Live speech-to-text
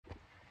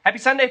Happy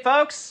Sunday,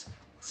 folks!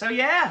 So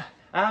yeah,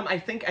 I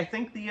think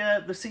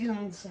the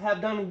seasons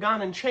have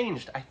gone and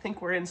changed. I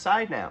think we're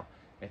inside now.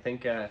 I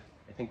think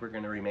we're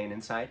going to remain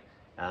inside.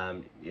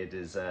 It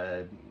is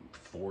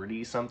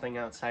 40 something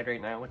outside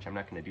right now, which I'm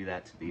not going to do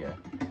that to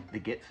the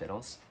git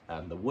fiddles.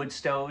 The wood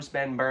stove's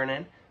been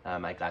burning.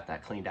 I got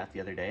that cleaned out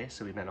the other day,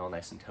 so we've been all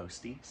nice and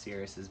toasty.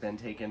 Sirius has been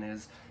taking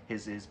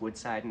his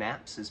woodside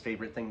naps, his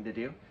favorite thing to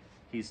do.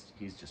 He's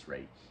just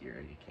right here.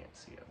 You can't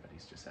see him, but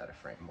he's just out of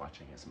frame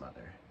watching his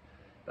mother.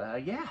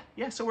 Yeah,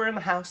 so we're in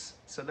the house,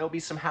 so there'll be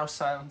some house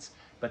sounds,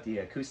 but the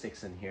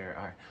acoustics in here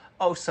are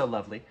oh so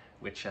lovely,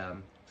 which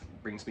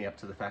brings me up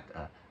to the fact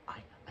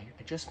I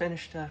just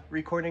finished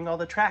recording all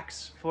the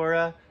tracks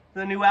for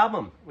the new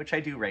album, which I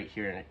do right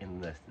here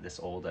in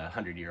this old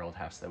 100-year-old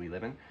house that we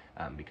live in,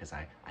 because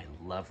I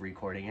love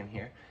recording in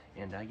here,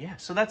 and yeah,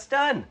 so that's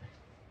done.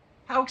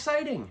 How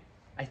exciting!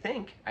 I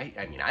think.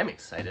 I mean, I'm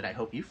excited. I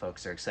hope you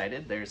folks are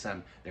excited. There's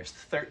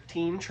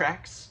 13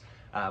 tracks.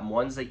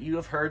 Ones that you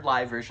have heard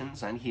live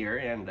versions on here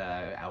and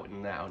out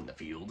in the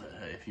field.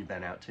 If you've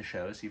been out to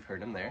shows, you've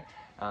heard them there.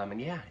 And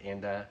yeah,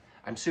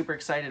 I'm super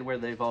excited where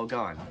they've all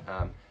gone.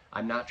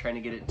 I'm not trying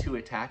to get it too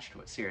attached.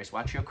 But serious,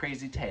 watch your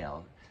crazy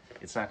tail.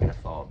 It's not gonna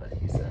fall, but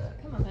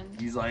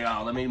he's like,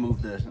 oh, let me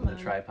move the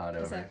tripod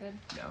over. Is that good?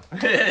 No,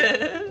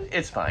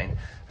 it's fine.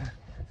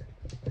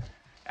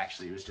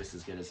 Actually, it was just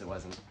as good as it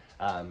wasn't.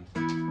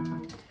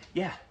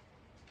 Yeah,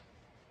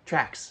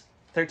 tracks.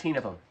 13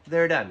 of them.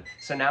 They're done.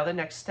 So now the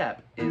next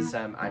step is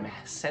I'm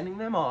sending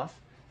them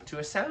off to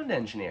a sound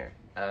engineer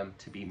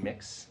to be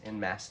mixed and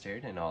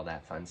mastered and all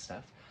that fun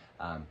stuff.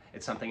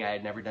 It's something I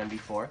had never done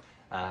before.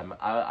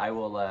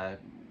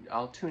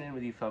 I'll tune in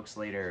with you folks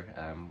later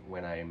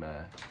when I'm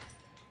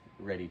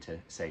ready to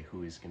say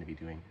who is going to be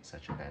doing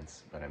such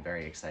events. But I'm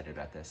very excited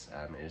about this.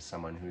 It is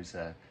someone who's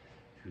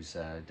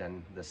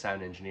done the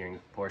sound engineering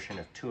portion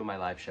of 2 of my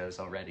live shows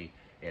already,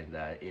 and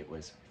it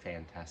was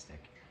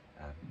fantastic.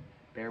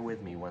 Bear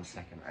with me 1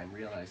 second. I'm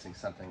realizing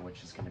something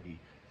which is going to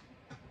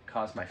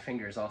cause my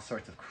fingers all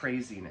sorts of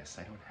craziness.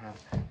 I don't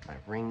have my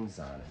rings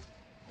on it,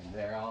 and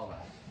they're all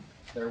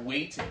they're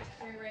weighted.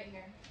 They're right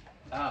here.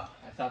 Oh,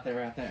 I thought they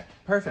were out there.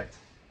 Perfect.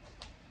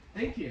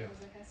 Thank you. I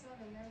saw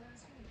them there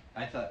last week.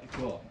 I thought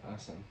cool,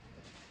 awesome.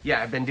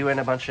 Yeah, I've been doing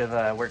a bunch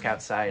of work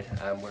outside.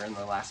 We're in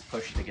the last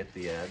push to get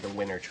the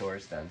winter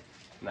chores done.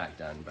 Not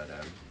done, but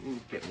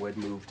get wood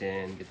moved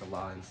in, get the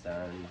lawns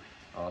done,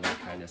 all that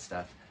kind of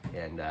stuff.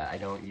 And I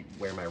don't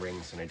wear my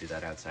rings when I do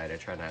that outside. I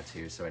try not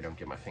to, so I don't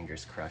get my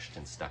fingers crushed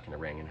and stuck in a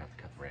ring and have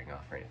to cut the ring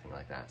off or anything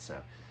like that. So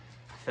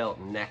I felt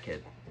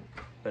naked.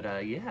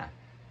 But yeah,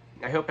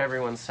 I hope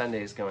everyone's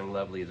Sunday is going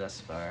lovely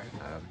thus far.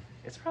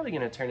 It's probably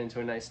going to turn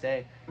into a nice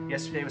day.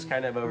 Yesterday was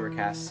kind of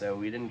overcast, so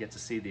we didn't get to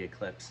see the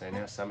eclipse. I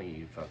know some of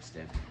you folks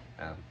did.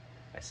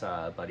 I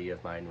saw a buddy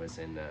of mine was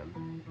in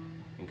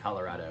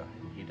Colorado,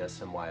 and he does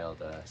some wild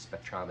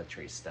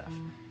spectrometry stuff,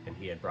 and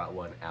he had brought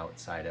one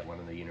outside at one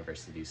of the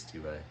universities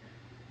to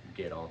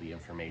get all the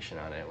information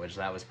on it, which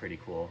that was pretty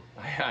cool.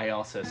 I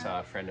also saw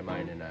a friend of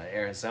mine in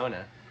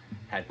Arizona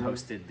had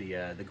posted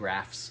the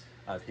graphs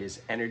of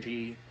his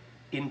energy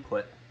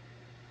input,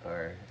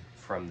 or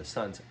from the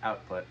sun's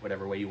output,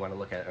 whatever way you want to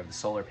look at it, of the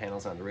solar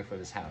panels on the roof of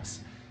his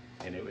house.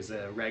 And it was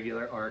a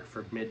regular arc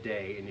for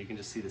midday, and you can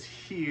just see this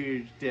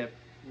huge dip.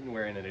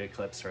 We're in an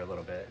eclipse for a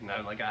little bit, and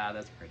I'm like,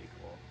 that's pretty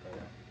cool. But,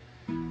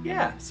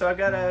 yeah, so I've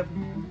got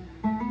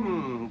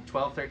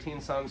 12, 13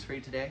 songs for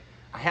you today.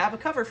 I have a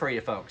cover for you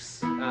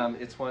folks.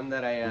 It's one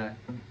that I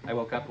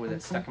woke up with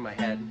it stuck in my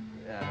head,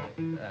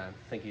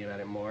 thinking about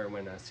it more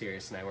when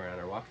Sirius and I were on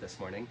our walk this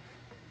morning.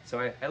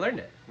 So I learned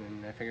it,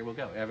 and I figured we'll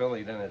go. I've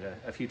only done it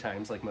a few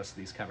times, like most of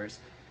these covers,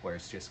 where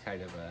it's just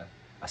kind of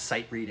a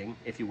sight reading,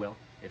 if you will,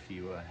 if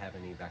you have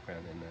any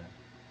background in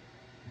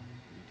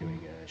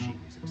doing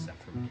sheet music stuff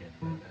from a kid,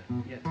 but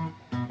yeah,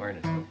 or an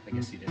adult. I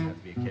guess you didn't have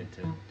to be a kid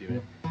to do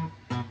it.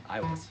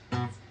 I was.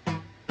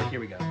 But here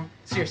we go.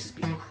 Sirius is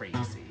being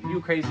crazy. You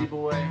crazy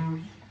boy?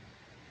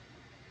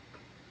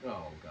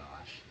 Oh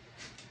gosh.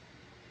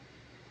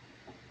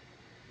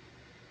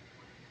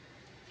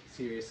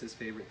 Sirius's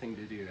favorite thing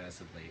to do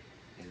as of late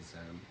is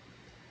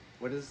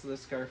what is the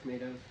scarf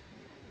made of?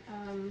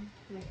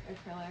 Like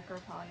acrylic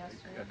or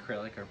polyester.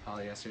 Acrylic or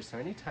polyester. So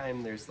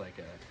anytime there's like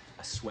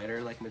a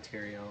sweater like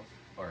material,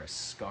 or a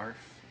scarf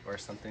or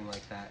something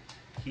like that,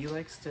 he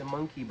likes to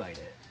monkey bite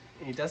it.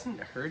 And he doesn't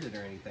hurt it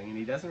or anything, and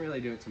he doesn't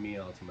really do it to me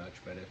all too much,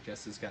 but if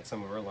Jess has got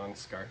some of her long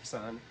scarves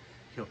on,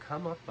 he'll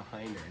come up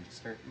behind her and just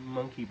start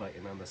monkey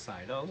biting on the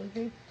side. Oh, look,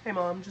 hey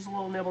mom, just a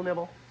little nibble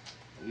nibble.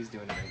 And he's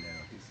doing it right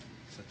now. He's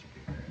such a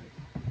big bird.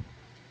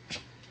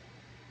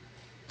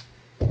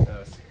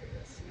 Oh,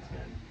 serious. He's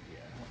good.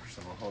 Yeah,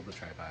 so we'll hold the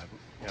tripod.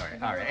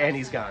 All right, and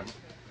he's gone.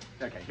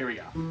 Okay, here we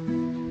go.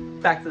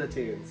 Back to the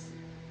tunes.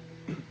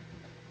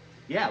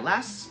 Yeah,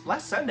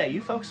 last Sunday,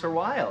 you folks were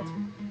wild.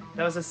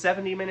 That was a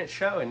 70-minute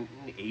show, and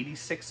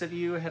 86 of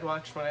you had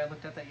watched when I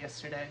looked at that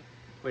yesterday,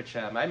 which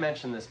I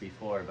mentioned this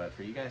before, but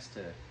for you guys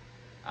to,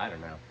 I don't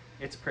know,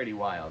 it's pretty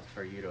wild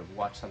for you to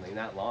watch something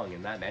that long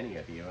and that many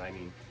of you. I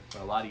mean,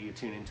 when a lot of you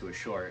tune into a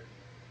short,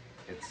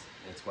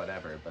 it's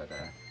whatever, but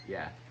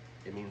yeah,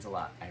 it means a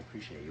lot. I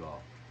appreciate you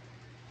all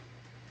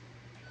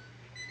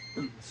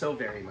so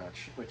very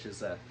much, which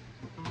is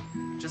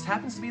just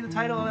happens to be the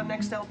title of the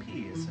next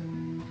LP, is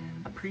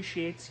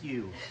Appreciates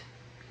You,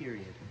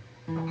 period.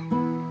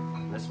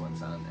 And this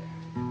one's on there.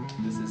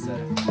 This is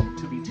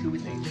To Be Two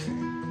with Nature.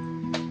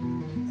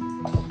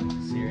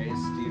 Serious?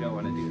 You don't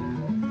want to do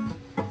that.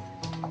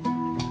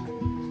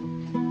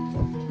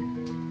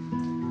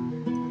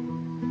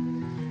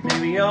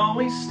 Maybe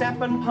always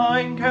step on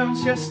pine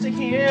cones just to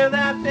hear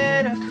that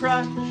bit of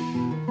crunch.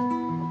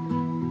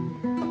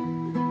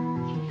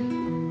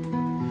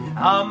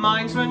 Our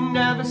minds were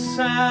never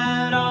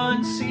set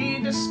on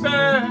seed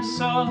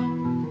dispersal.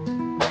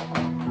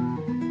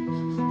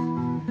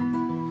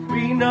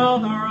 We know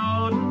the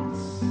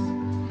rodents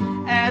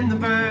and the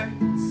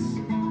birds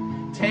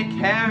take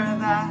care of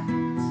that.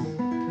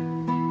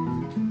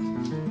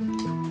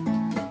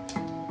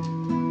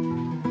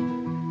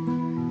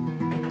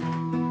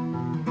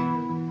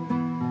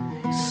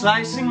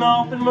 Slicing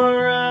open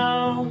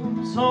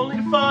morels only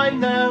to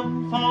find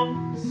them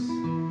false,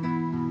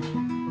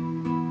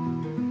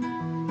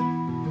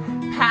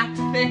 packed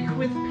thick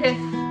with pith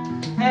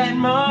and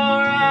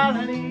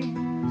morality.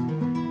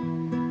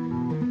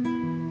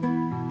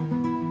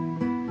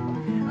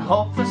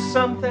 Hope for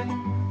something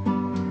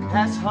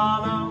as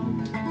hollow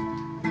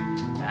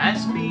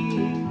as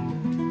me.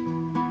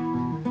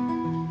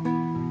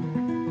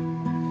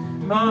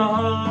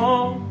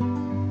 More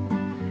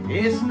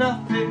is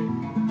nothing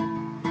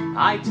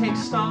I take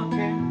stock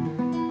in.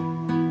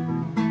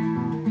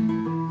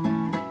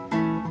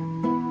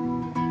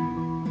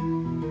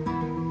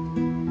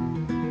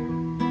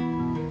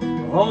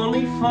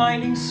 Only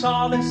finding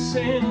solace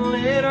in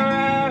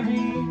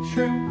literary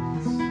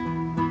truths.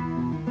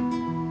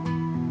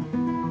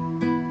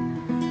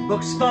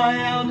 Books by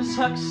Aldous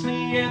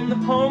Huxley and the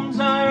poems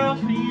I wrote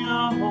for you.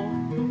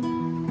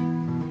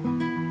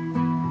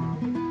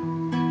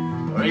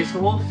 Raised a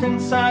wolf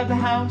inside the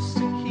house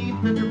to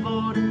keep the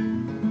devoted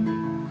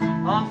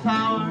off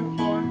our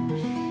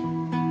porch.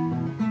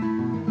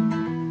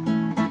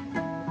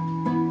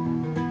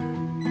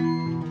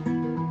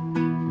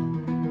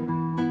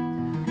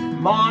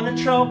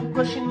 Monotrope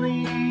pushing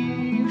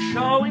leaves,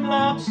 showing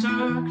lobster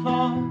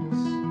claws.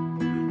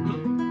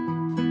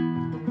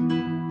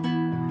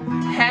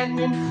 Hand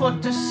and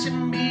foot, a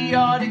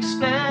symbiotic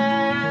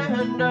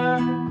expander.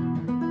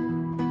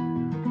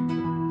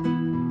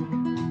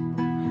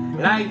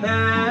 Like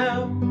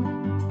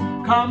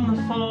them, come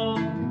the fall,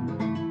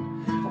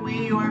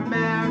 we were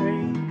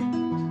married.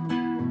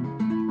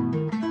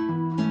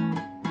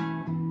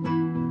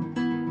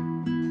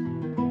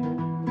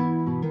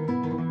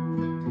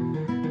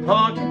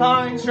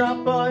 Porcupines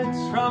drop buds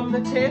from the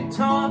tip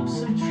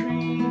tops of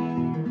trees.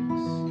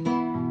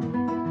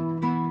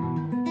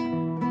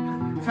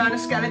 Found a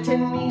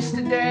skeleton east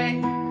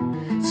today,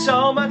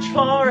 so much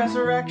for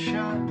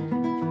resurrection.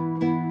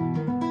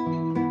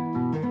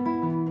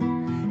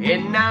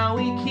 And now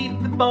we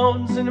keep the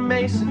bones in a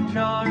mason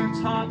jar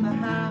atop the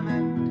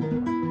Hammond.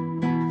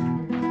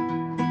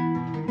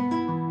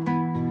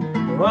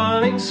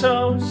 Running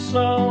so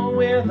slow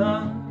with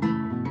a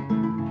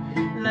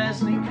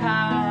Leslie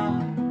cow.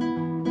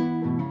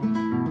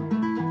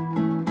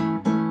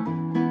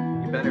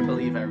 You better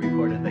believe I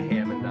recorded the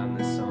Hammond on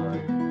this song.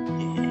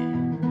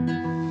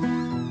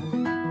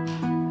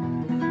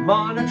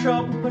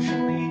 Monotrope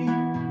pushing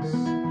leaves.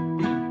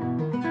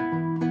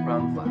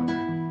 Wrong flower.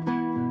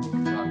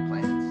 Wrong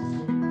plants.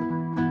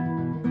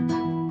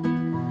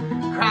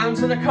 Crowns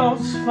of the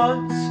coast's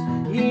foot,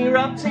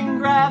 erupting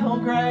gravel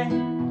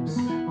graves.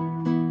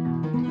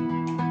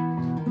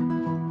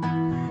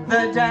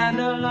 The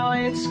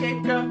dandelion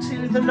scapegoat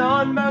to the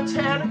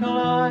non-botanical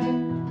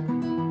eye.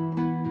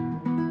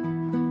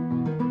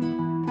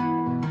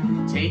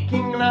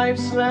 Taking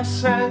life's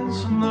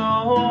lessons from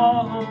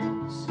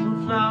those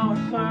who flower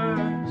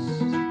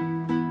first.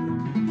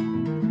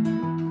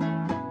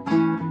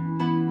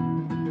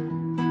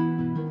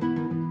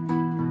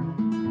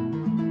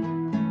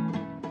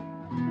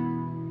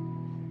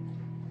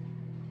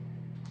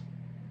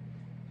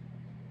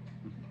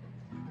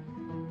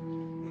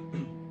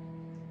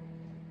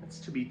 It's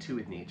To Be Two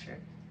with Nature.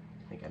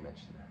 I think I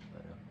mentioned that,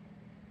 but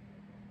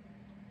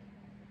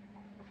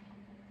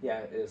yeah,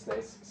 it was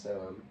nice.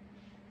 So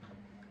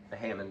the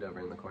Hammond over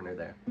in the corner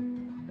there.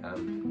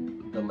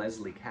 The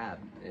Leslie cab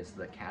is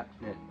the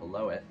cabinet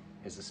below it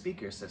is a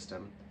speaker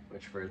system,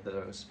 which for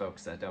those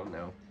folks that don't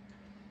know,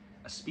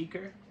 a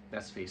speaker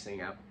that's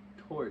facing out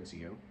towards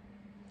you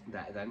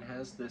that then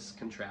has this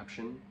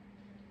contraption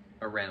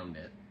around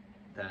it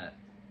that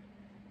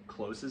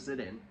closes it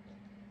in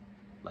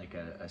like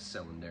a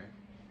cylinder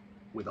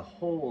with a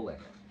hole in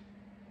it.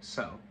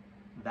 So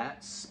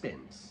that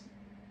spins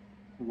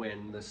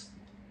when this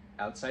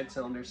outside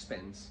cylinder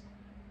spins.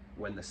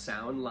 When the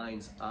sound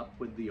lines up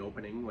with the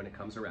opening when it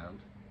comes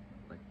around,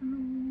 like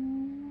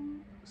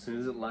as soon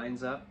as it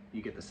lines up,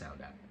 you get the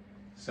sound out.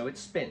 So it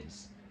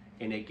spins,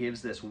 and it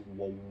gives this whoa,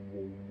 whoa,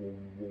 whoa, whoa,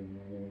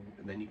 whoa,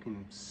 and then you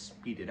can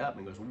speed it up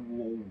and it goes whoa,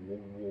 whoa, whoa,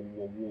 whoa,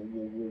 whoa,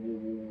 whoa, whoa,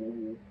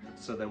 whoa, whoa.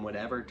 So then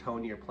whatever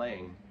tone you're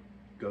playing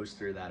goes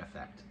through that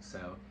effect.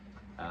 So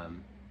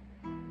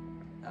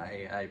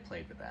I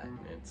played with that, and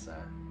it's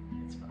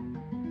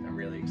fun. I'm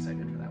really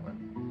excited for that one.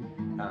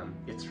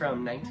 It's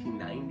from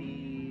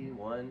 1991,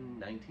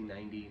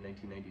 1990,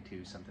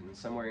 1992,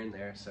 somewhere in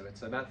there. So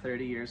it's about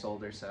 30 years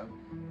old or so.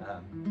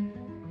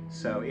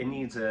 So it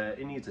needs a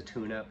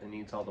tune-up. It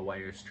needs all the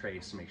wires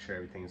traced to make sure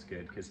everything's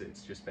good, because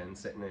it's just been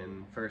sitting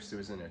in. First, it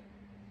was in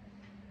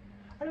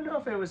I don't know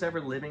if it was ever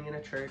living in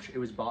a church. It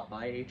was bought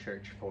by a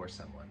church for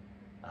someone,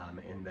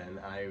 and then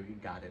I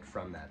got it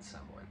from that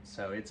someone.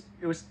 So it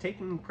was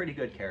taken pretty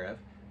good care of.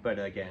 But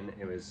again,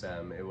 it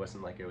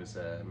wasn't like it was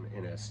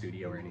in a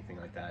studio or anything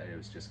like that. It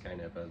was just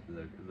kind of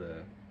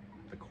the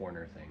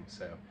corner thing.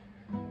 So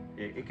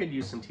it could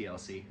use some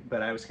TLC,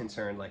 but I was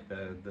concerned like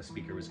the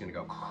speaker was going to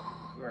go,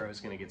 or I was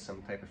going to get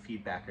some type of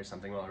feedback or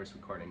something while I was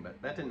recording,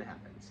 but that didn't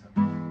happen. So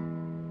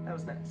that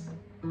was nice.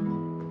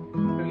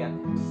 What do we got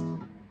next?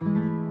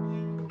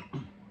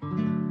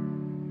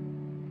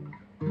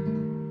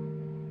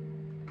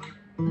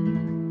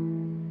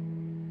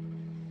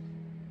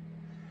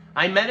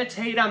 I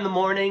meditate on the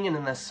morning, and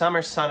in the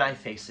summer sun I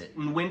face it.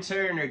 In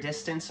winter, in her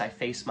distance, I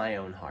face my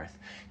own hearth,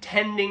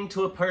 tending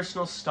to a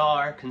personal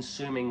star,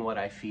 consuming what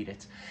I feed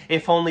it.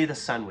 If only the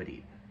sun would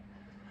eat.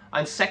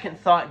 On second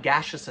thought,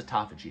 gaseous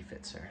autophagy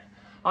fits her.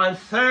 On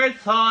third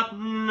thought,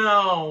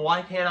 no,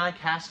 why can't I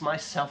cast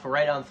myself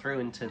right on through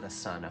into the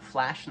sun? A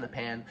flash in the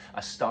pan,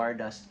 a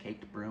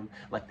stardust-caked broom,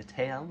 like the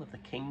tail of the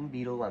king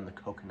beetle on the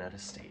coconut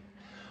estate.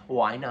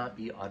 Why not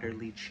be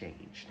utterly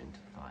changed into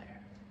fire?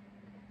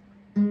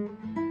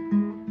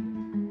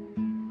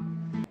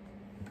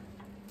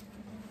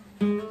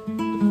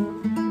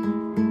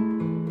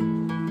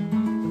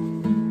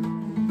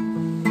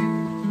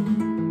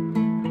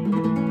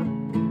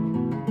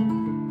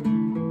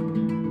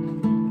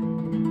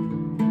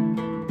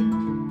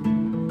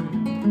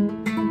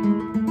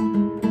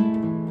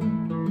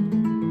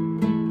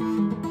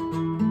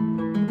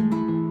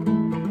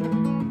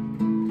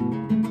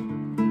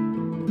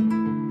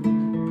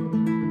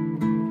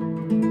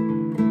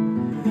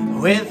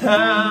 With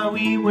her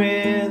we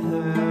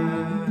wither,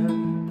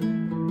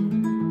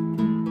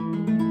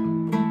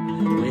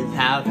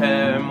 without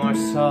her more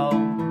soul.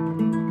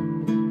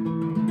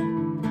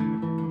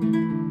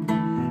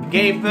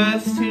 Gave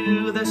birth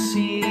to the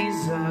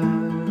seasons,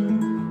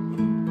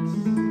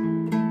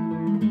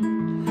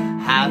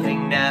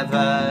 having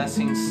never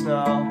seen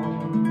snow.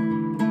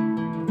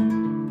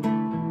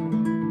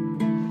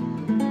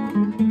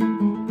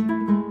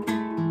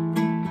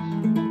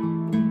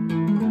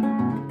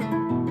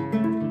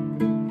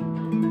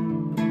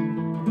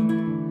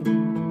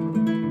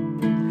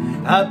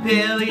 A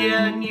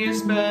billion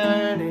years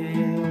burning,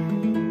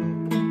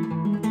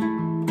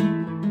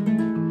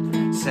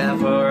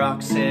 several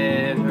rocks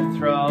in her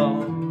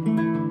throat.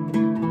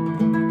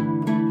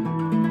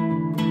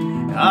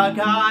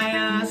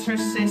 Gaia's her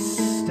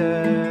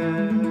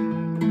sister,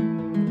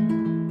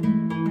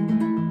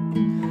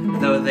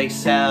 though they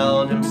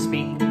seldom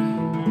speak.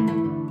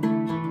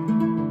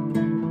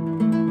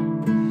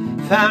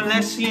 Found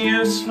less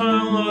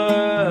useful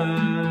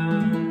words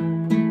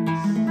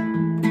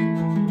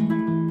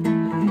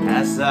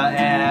as the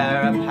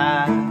era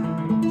passed.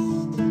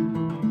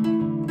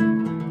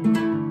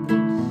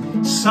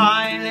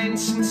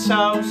 Silence and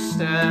so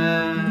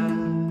stirs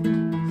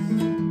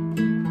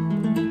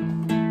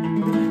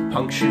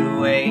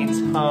punctuates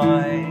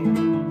time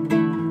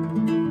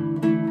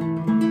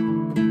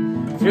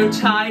through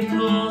tide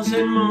pools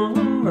and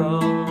moon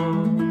roads.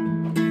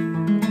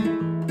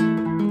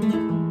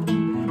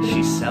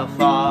 She's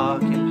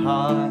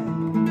self-occupied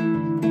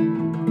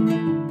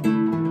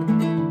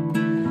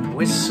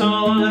with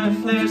solar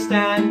flares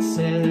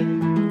dancing,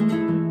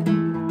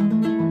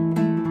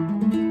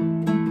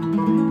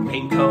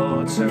 paint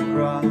coats are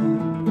brush.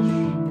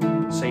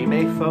 So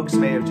folks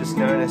may have just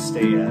noticed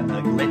a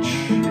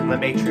glitch in the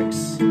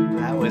matrix.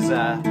 That was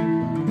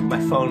my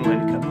phone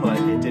went kaput.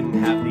 It didn't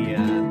have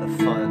the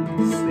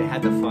funds. They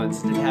had the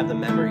funds, didn't have the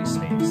memory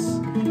space.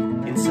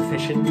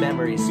 Insufficient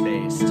memory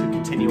space to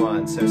continue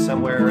on. So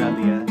somewhere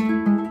around the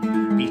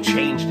be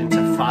changed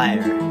into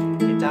fire,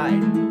 it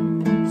died.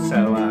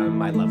 So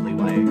my lovely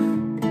wife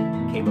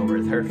came over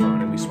with her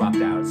phone and we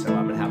swapped out. So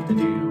I'm gonna have to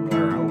do,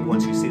 or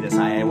once you see this,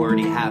 I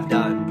already have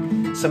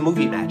done some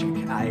movie magic.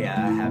 I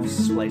have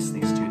spliced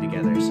these two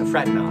together. So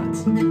fret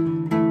nods.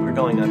 We're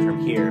going on from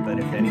here, but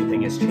if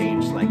anything has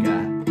changed, like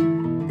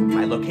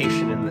my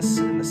location in the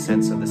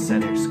sense of the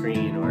center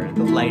screen or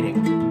the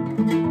lighting,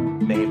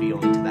 may be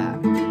owing to that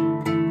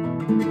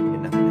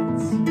and nothing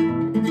else.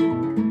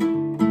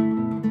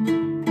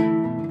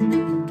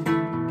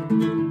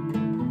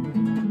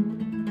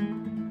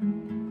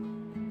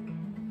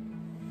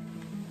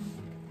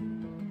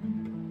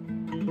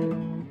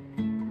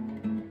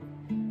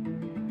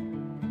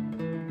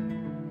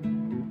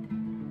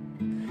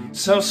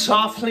 So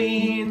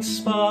softly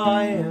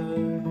inspired,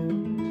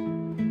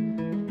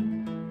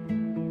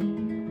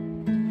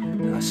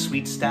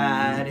 sweet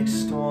static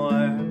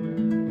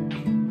storm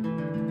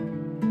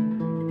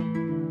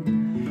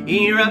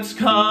erupts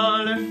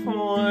color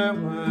forward.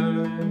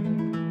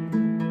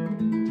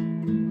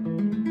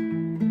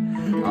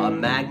 A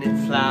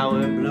magnet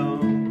flower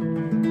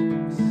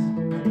blooms,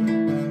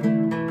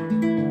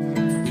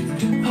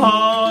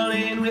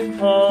 pollen with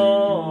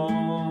pulse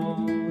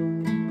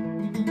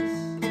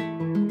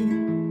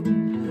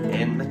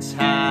and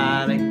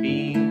metallic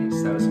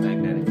beams. That was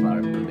magnetic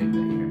flower blooming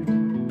there.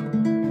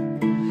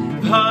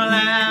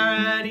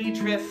 Polarity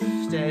drifting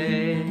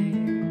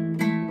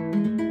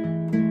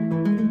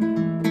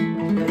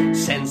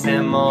sends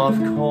them off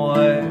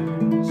course.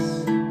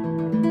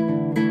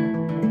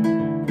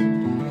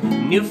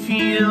 New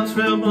fields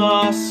will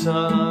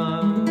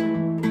blossom,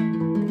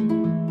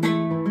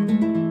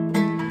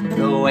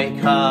 the way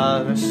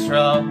color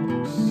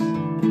strokes,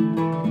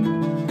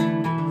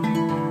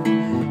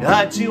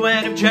 a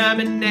duet of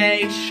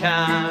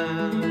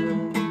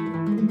germination,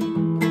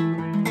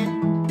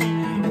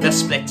 the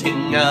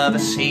splitting of a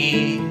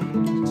seed,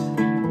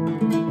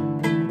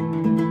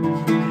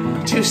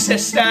 two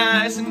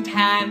sisters in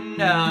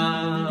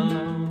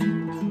tandem,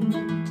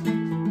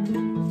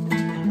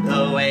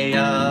 the way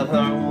of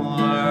her world.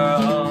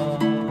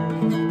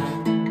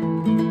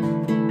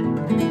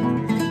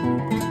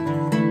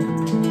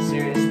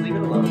 Serious, leave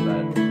it alone,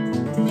 bud.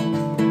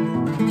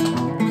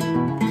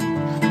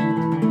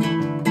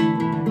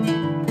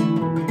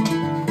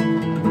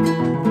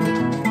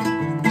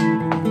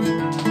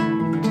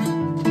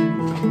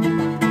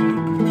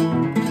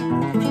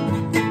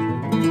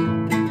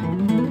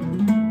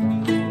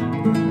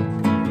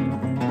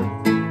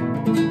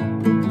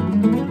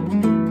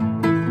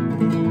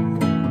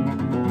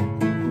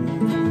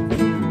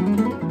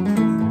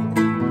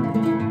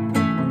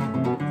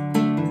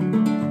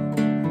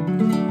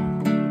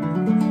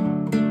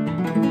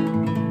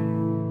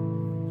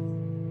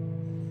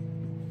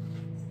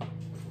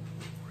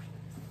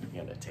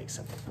 Take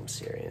something from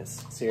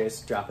Sirius.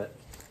 Sirius, drop it.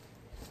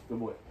 Good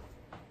boy.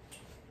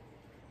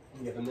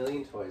 You have a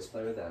million toys.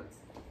 Play with them.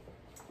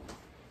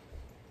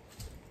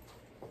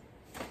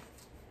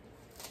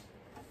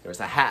 There was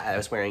a hat I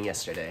was wearing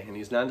yesterday, and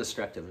he's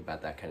non-destructive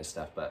about that kind of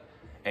stuff, but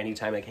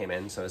anytime I came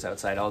in, so I was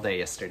outside all day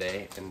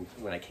yesterday, and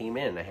when I came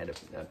in, I had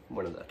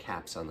one of the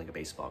caps on, like a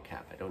baseball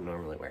cap. I don't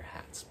normally wear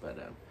hats, but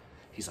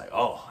he's like,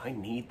 oh, I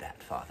need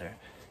that, Father.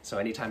 So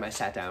anytime I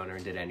sat down or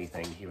did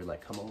anything, he would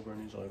like come over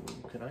and he's like,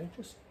 can I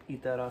just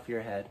eat that off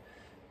your head?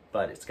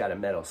 But it's got a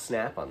metal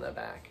snap on the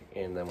back.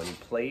 And then when he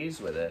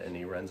plays with it and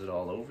he runs it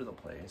all over the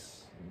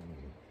place,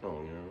 oh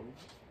no,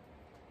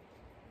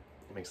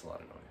 it makes a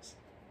lot of noise.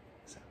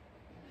 So,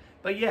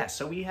 but yeah,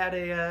 so we had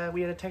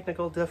a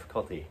technical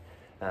difficulty,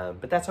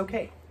 but that's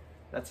okay.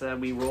 That's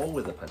we roll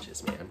with the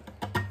punches, man.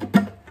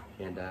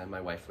 And my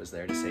wife was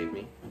there to save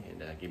me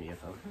and give me a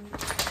phone.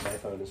 My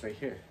phone is right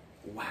here.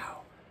 Wow.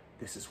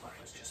 This is what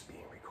was just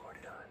being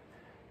recorded on.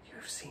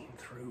 You've seen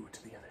through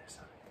to the other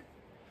side.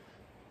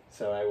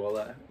 So I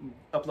will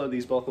upload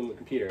these both on the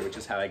computer, which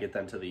is how I get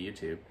them to the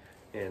YouTube,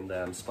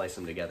 and splice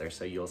them together.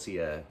 So you'll see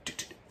and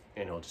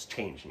it'll just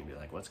change, and you'll be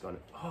like, what's going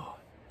on? Oh,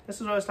 this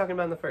is what I was talking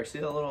about in the first. See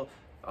the little,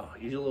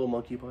 you hear the little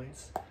monkey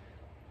bites?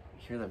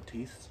 You hear them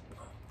teeth?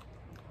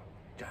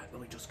 God,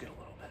 let me just get a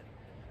little bit.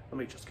 Let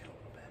me just get a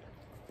little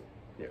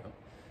bit.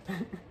 Yeah.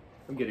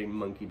 I'm getting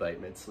monkey bite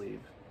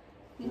mid-sleeve.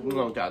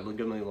 Oh God, look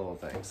at my little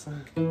things.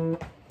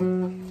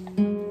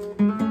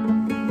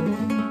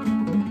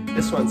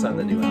 This one's on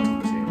the new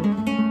album too.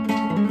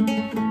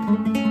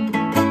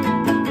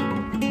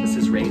 This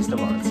is Raised a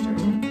Monster.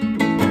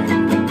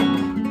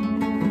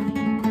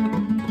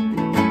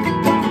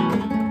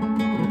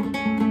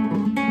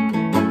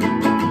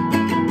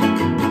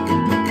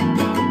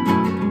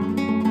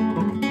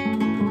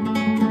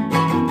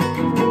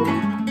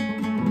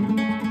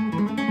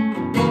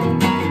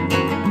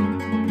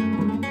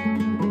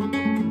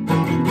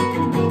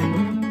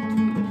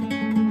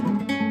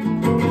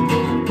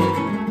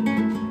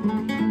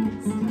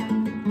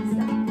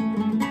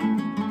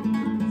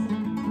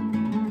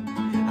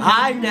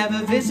 I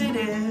never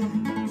visited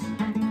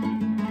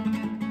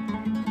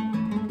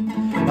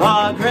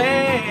a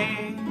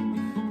grave,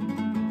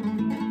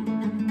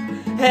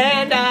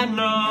 and I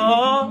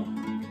know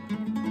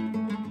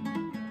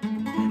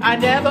I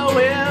never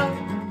will.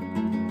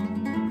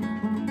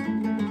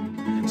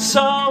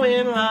 So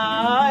in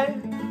life,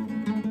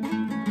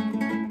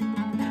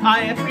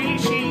 I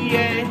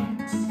appreciate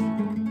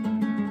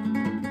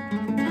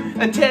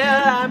until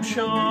I'm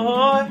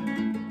sure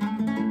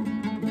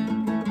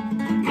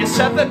it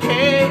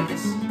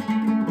suffocates.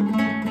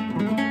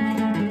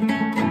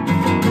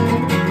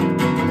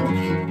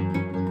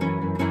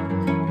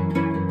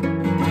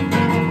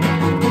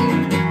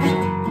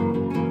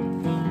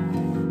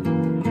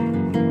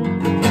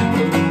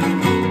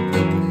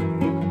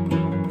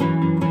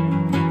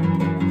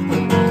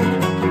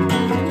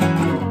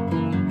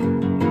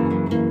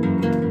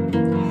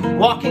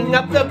 Walking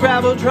up the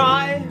gravel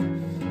drive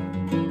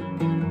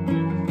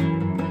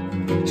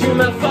to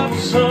my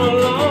folks' so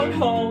long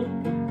home,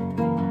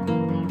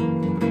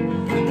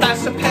 past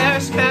Across the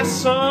Paris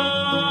Basson,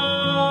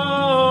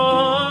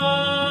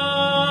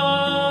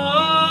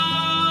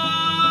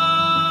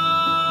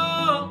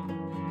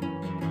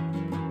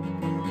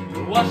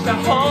 watch the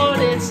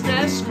hornet's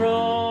nest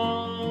roll.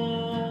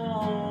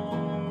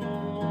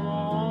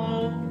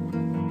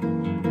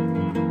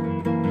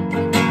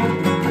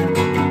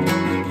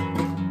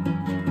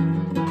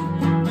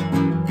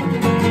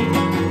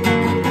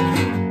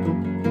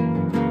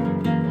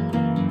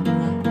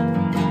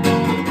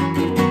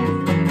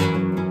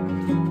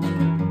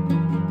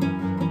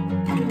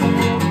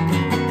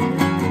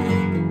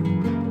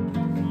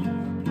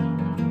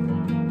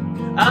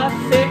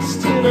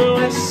 Affixed to the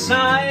west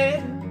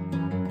side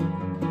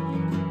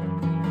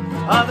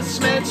of a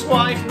cement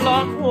white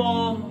block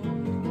wall,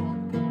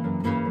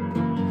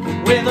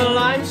 with a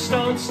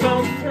limestone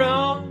stone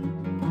throw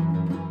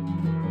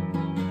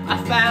I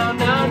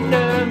found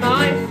under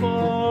my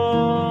foot.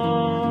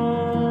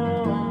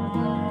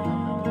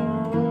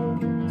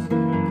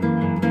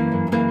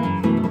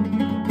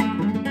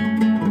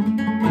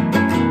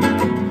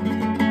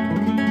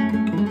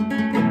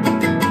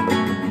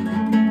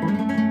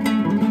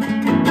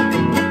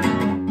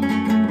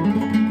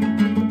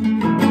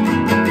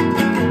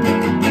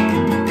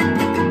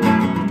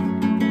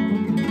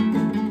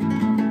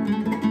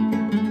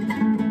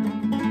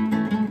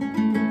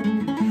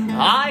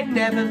 I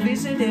never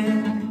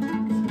visited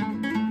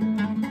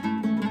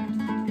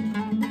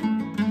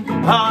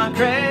our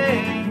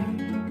grave,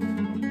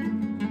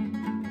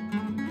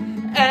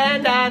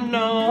 and I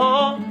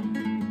know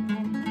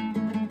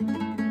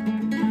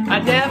I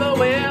never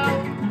will.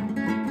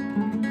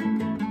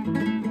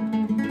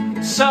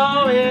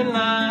 So in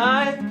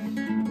life,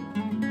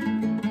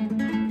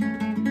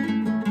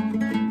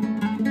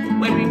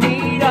 when we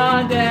meet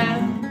our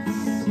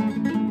deaths,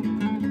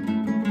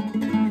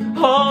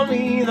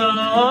 only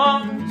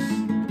those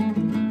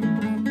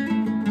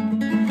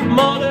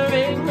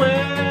motoring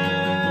well.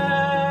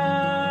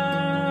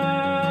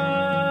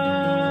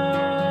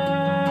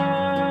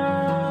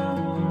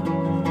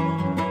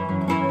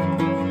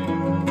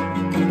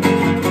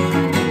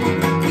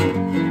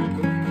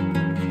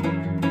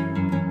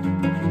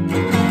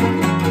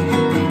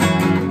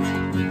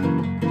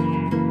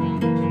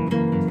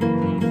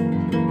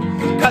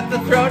 Cut the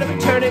throat of a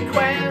turnip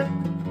quail,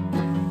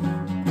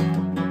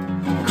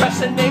 crush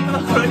the nape of a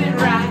hooded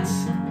rat.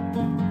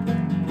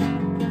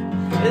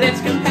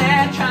 Let's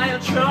compare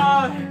child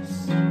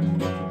chores.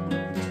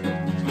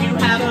 You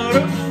have a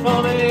roof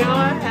over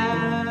your head.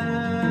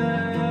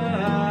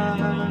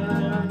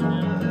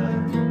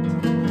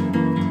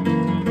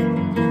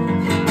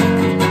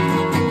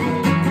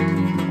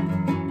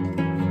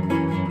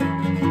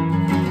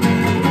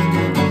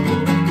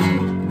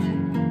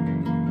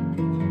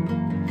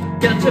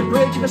 Built a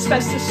bridge of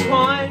asbestos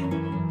swine.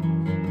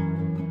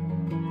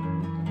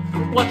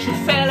 Watch you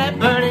fail at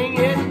burning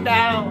it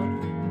down.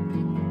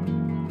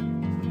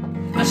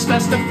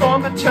 Asbestos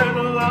form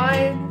eternal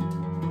line.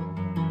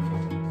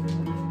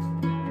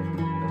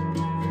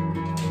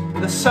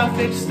 The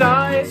suffix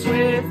dies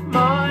with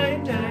my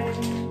name.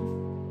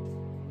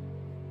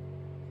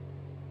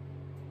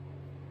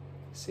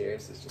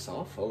 Sirius is just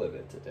all full of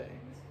it today.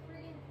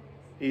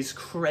 He's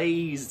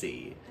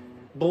crazy.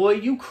 Boy,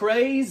 you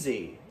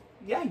crazy.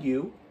 Yeah,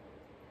 you.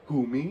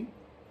 Who, me?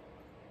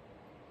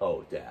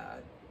 Oh,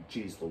 Dad.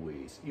 Jeez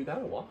Louise. You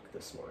gotta walk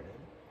this morning.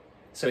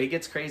 So he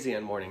gets crazy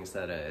on mornings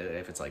that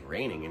if it's like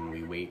raining and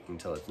we wait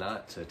until it's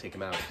not to take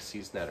him out because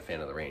he's not a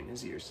fan of the rain.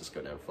 His ears just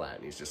go down flat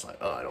and he's just like,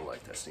 oh, I don't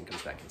like this, and he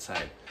comes back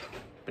inside.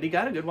 But he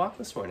got a good walk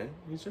this morning.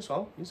 He's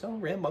all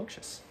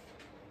rambunctious.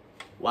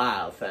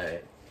 Wild thing.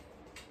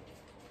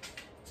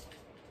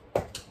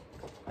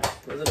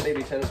 Was it a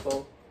baby tennis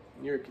ball?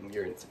 You're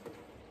insane.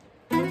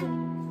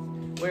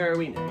 Where are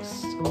we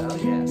next? Oh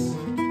yes.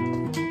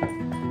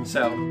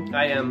 So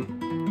I am.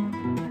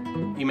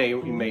 You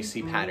may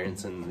see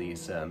patterns in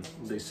these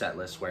set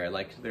lists where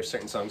there's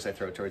certain songs I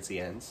throw towards the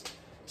ends,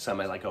 some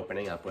I like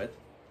opening up with,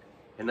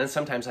 and then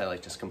sometimes I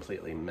like just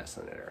completely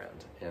messing it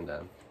around. And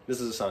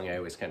this is a song I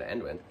always kind of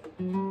end with,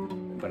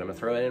 but I'm gonna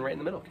throw it in right in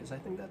the middle because I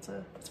think that's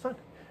fun.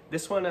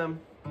 This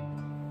one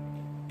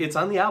it's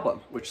on the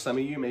album, which some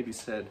of you maybe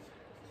said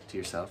to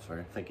yourself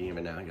or thinking of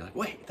it now, and you're like,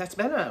 wait, that's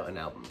been out in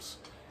albums.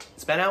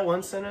 It's been out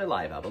once in a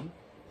live album,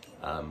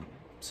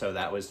 so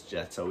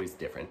that's always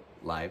different.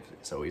 Live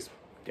is always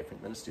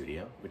different than a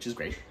studio, which is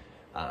great.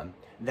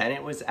 Then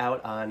it was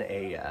out on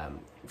a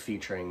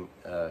featuring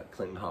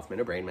Clinton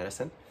Hoffman of Brain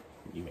Medicine.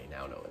 You may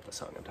now know what the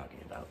song I'm talking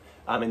about.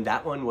 And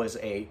that one was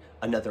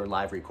another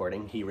live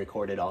recording. He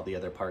recorded all the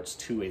other parts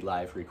to a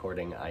live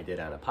recording I did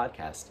on a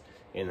podcast,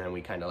 and then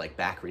we kind of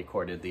back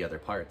recorded the other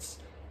parts.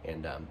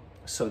 And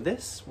so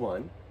this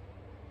one,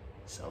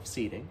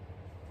 Self-Seeding,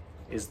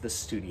 is the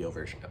studio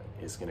version of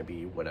it. Is going to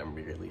be what I'm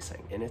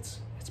releasing, and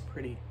it's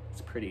pretty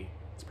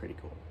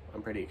cool.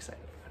 I'm pretty excited.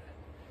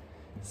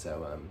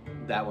 So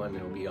that one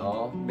will be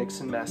all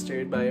mixed and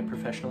mastered by a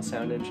professional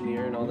sound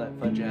engineer and all that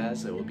fun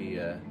jazz. It will be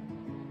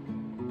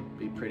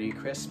pretty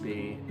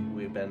crispy.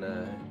 We've been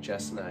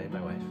Jess and I,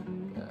 my wife,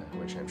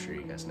 which I'm sure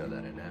you guys know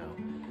that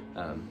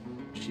now.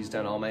 she's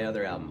done all my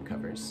other album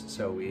covers.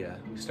 So we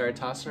started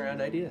tossing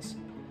around ideas.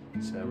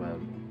 So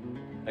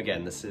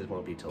again,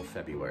 won't be till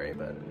February,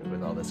 but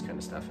with all this kind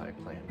of stuff, I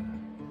plan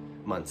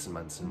months and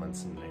months and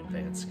months in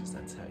advance, because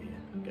that's how you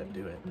gotta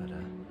do it. But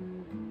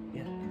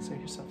yeah, so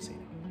yourself, Sadie.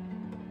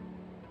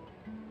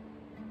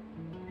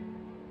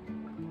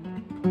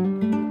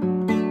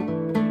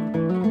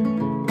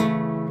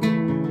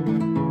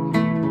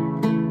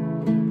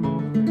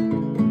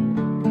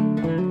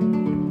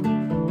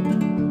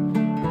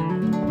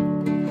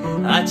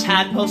 A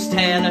tadpole's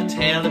tale, a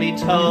tale to be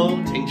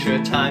told. Tincture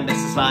of time,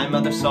 this is my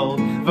mother's soul.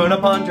 Burn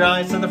upon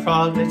dries and the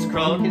froglets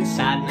croak. In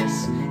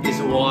sadness is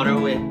a water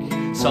wick,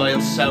 soil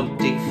soaked,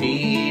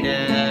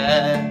 defeated.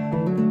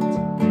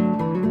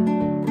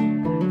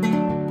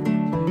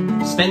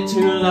 Spent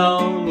too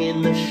long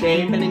in the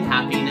shaping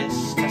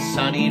happiness to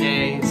sunny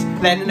days.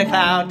 Letting a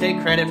cloud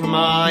take credit for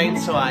mine,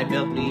 so I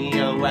built me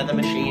a weather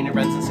machine. It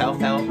runs in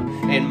self-help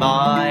in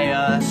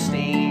my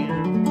esteem.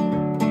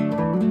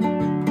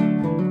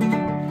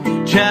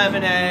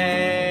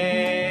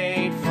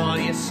 Germinate for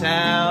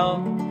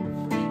yourself.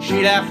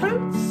 Shoot out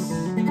fruits,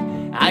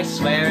 I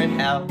swear it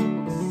helps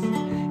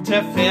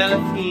to fill a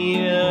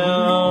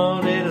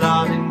field in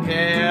love and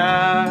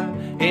care.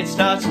 It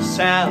starts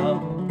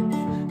yourself,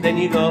 then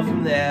you go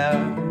from there.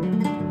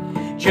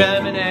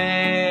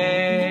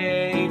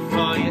 Germinate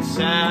for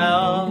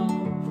yourself.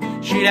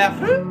 Shoot out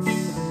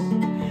fruits,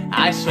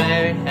 I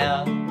swear it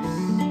helps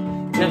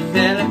to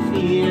fill a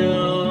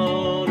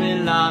field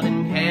in love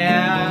and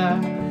care.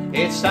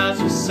 It starts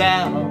with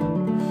self,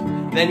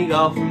 then you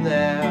go from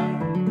there.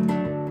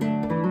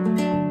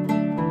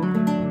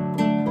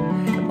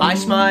 My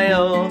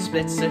smile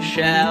splits the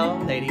shell,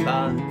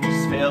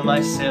 ladybugs fill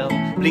my sill.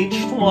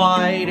 Bleached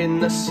white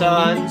in the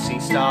sun, sea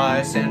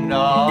stars and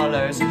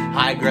dollars,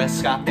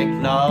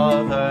 hygroscopic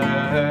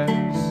lovers.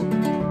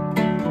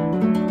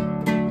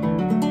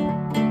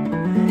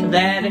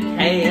 Their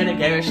decay and a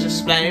garish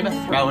display, but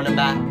throwing them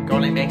back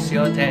only makes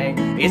your day.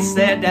 It's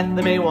their death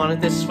that may want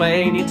it this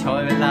way, and you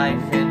toil in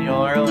life in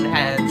your own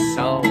hands,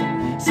 so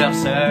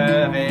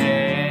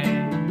self-serving.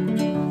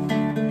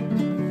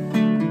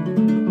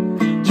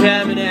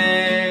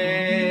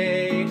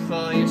 Germinate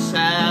for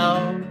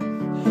yourself.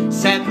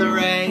 Send the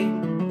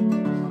rain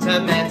to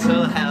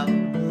mental health.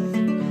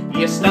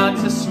 You start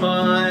to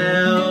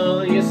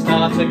smile, you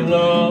start to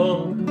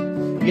glow.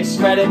 You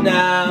spread it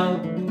now,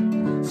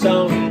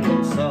 so we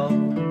can sow.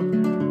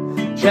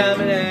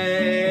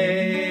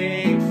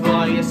 Germinate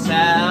for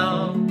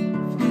yourself.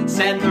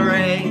 Send the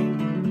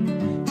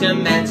rain to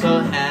mental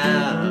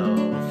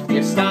health.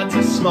 You start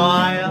to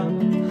smile,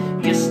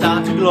 you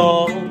start to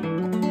glow.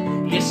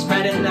 You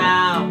spread it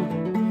now,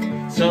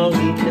 so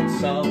we can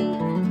sow.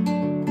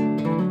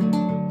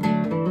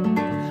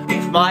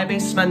 If my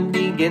basement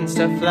begins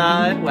to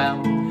flood, well,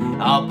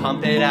 I'll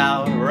pump it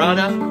out. Run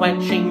off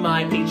quenching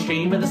my peach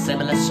tree with a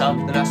similar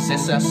soak to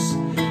Narcissus.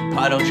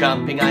 Puddle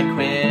jumping, I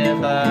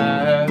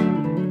quiver.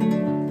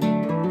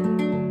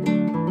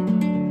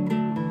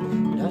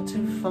 Not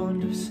too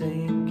fond of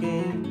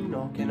sinking,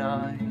 nor can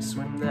I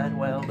swim that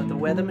well. But the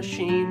weather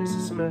machine is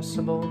a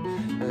submersible,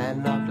 a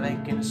landlocked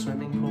lake in a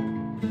swimming pool.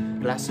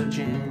 Glass of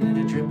gin and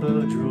a drip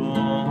of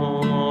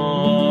drool.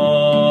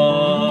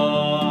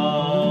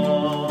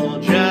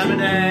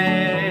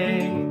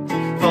 Germinate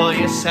for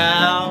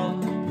yourself.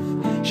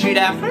 Shoot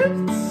out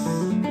fruits,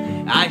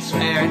 I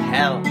swear it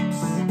helps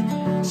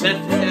to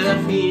fill a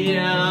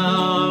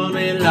field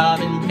with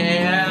love and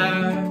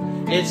care.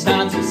 It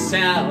starts with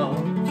self,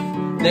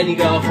 then you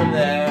go from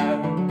there.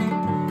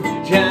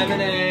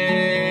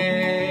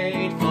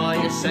 Germinate for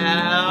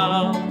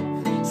yourself.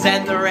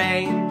 Send the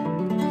rain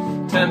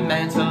to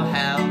mental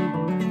health.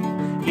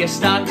 You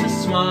start to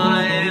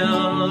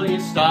smile, you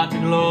start to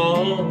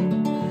glow.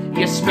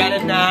 You spread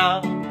it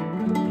now,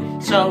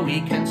 so we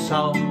can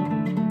sow.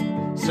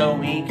 So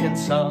we can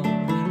sow.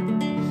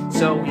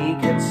 So we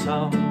can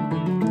sow.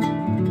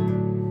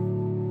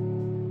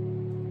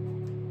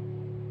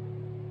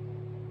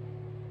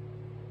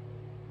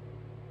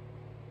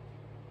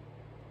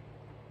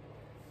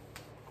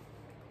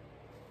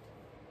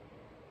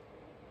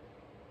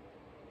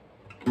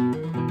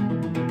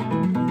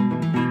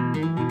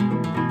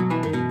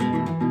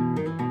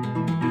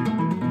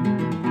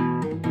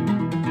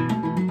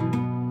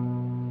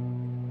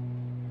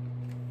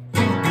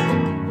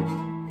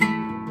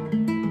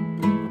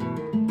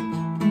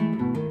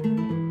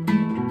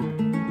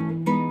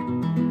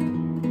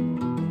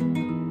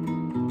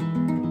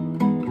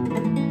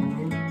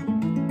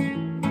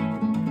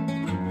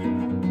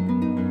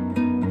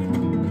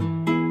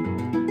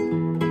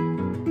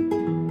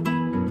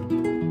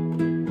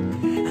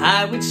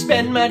 I would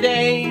spend my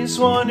days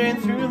wandering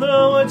through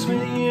the woods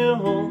with you.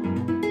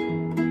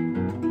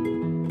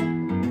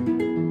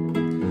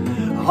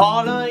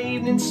 All our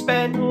evening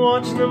spent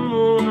watching the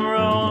moon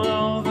roll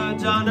over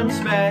Dunham's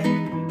Bay.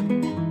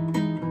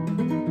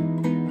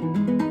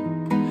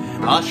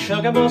 Our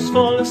sugar bowls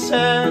full of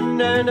sand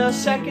and our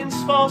seconds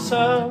fall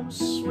so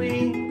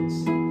sweet.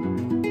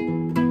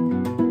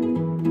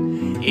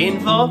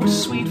 Invoke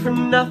sweet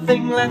from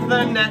nothing, let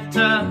the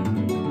nectar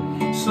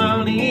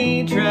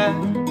slowly drip.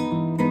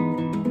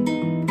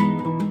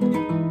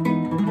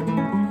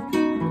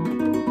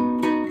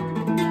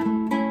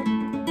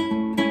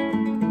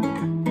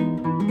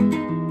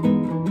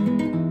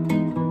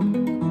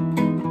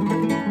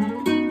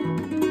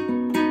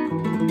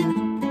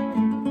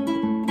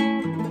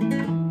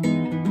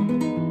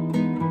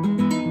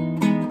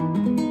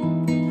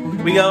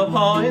 We go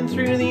pawing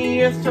through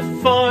the earth to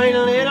find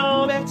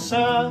little bits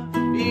of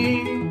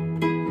peace.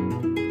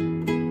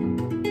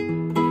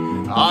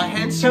 Our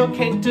hands so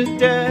caked to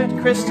dirt,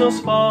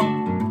 crystals fall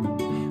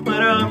when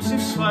our arms do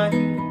sweat.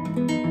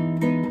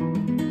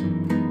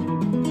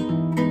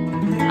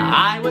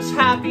 I was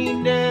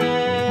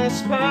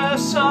happiness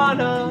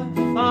personified.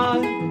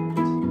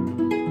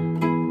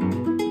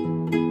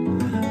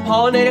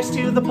 Pollinate us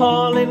to the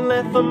pollen,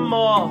 let the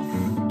moth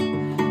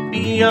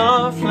be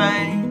our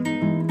flame.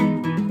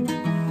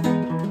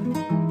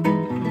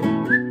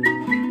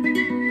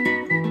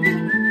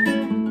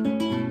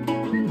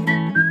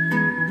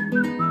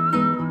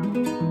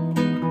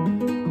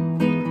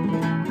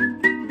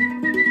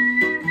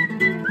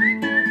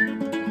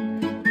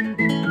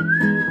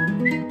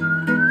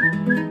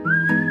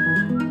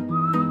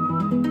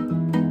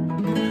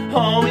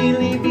 All we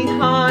leave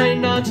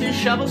behind are 2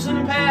 shovels and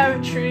a pair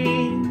of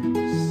trees.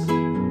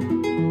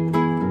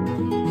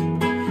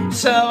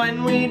 So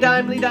when we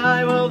dimly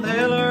die, well,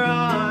 they'll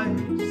arise,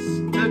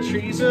 the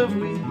trees of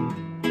wheat.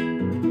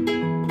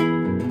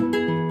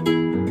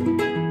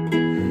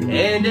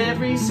 And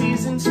every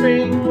season,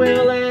 spring,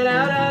 we'll let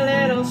out our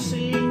little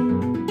seeds.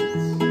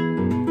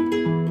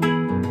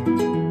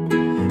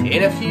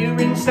 In a few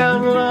rings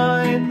down the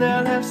line,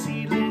 they'll have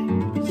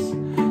seedlings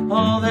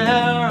all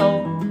their own.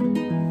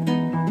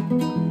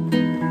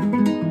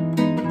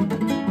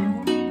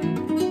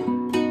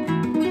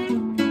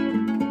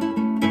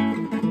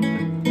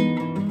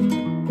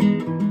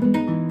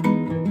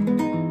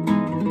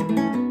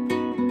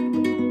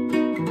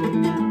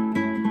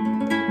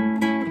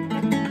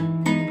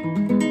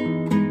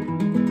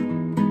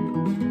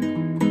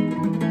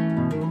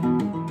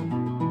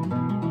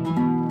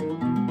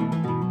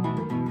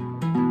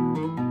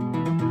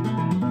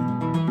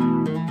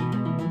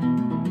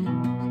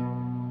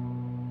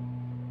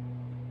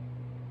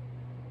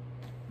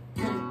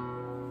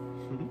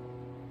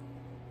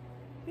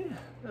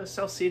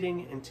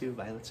 Self-seeding into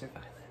Violets Are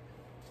Violet.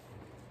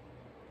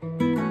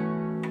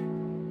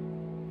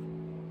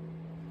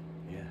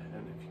 Yeah, I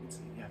don't know if you can see.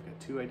 Yeah, I've got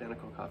 2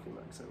 identical coffee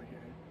mugs over here.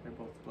 They're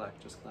both black,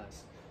 just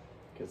glass.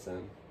 Because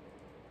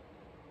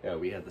yeah,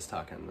 we had this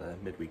talk on the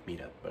midweek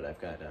meetup, but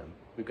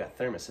we've got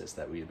thermoses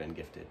that we've been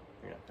gifted.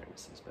 They're not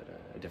thermoses, but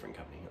a different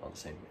company, all the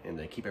same, and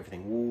they keep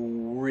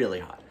everything really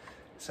hot.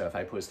 So if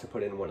I was to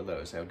put in one of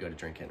those, I would go to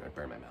drink it and it would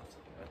burn my mouth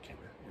on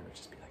camera. It would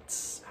just be like,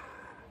 tss,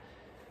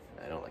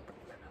 ah. I don't like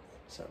burning my mouth.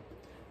 So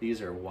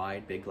these are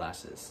wide, big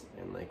glasses,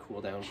 and they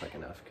cool down quick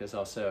enough. Because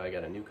also I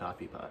got a new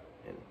coffee pot,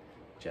 and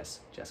Jess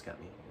got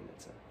me, and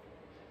it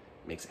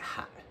makes it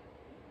hot.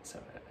 So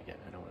again,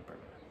 I don't want to burn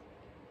my mouth.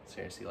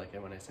 Seriously, like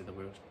when I say the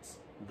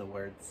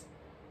words,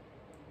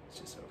 it's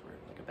just over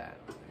like a bat.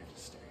 They're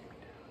just staring me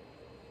down.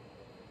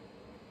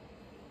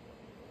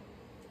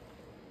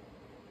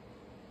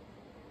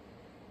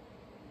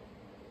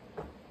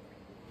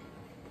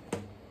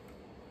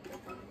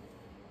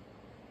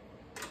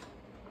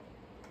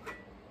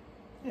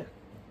 Yeah.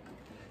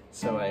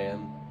 So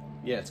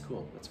yeah, it's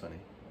cool. It's funny.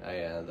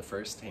 The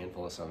first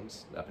handful of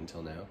songs up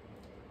until now,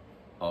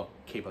 all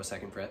capo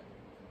second fret,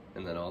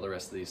 and then all the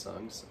rest of these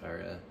songs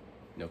are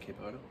no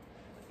capo at all.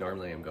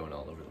 Normally I'm going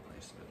all over the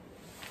place, but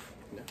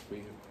you know,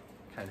 we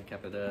kind of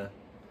kept it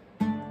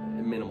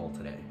minimal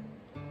today.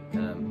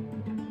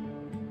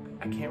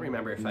 I can't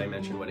remember if I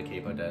mentioned what a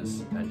capo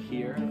does on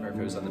here or if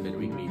it was on the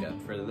midweek meetup.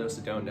 For those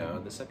that don't know,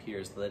 this up here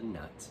is the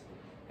nut,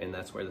 and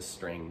that's where the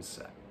strings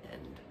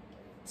end.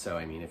 So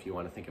I mean, if you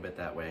want to think of it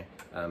that way,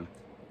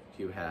 if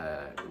you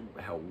have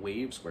how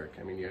waves work,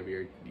 I mean, you have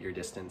your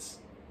distance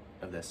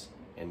of this,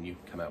 and you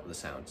come out with a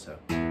sound. So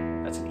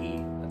that's an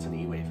E. That's an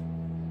E wave.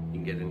 You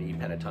can get an E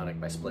pentatonic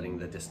by splitting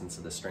the distance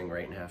of the string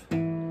right in half.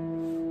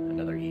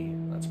 Another E.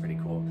 That's pretty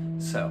cool.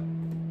 So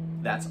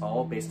that's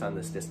all based on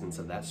this distance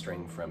of that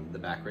string from the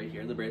back right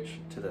here, the bridge,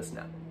 to this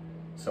nut.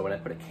 So when I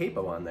put a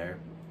capo on there,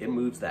 it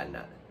moves that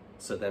nut.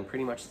 So then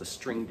pretty much the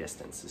string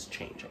distance is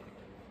changing.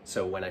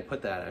 So when I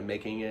put that, I'm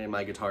making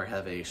my guitar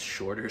have a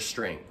shorter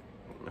string,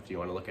 if you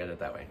want to look at it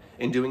that way.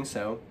 In doing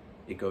so,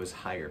 it goes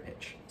higher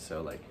pitch.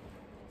 So like,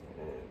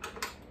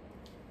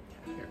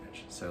 higher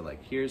pitch. So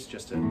like here's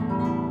just an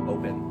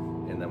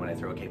open, and then when I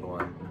throw a capo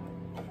on,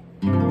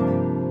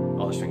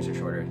 all the strings are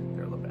shorter,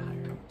 they're a little bit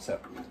higher. So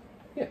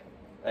yeah,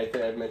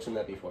 I've mentioned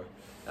that before,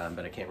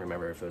 but I can't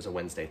remember if it was a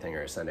Wednesday thing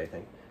or a Sunday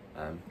thing.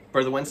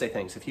 For the Wednesday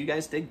things, if you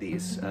guys dig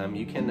these,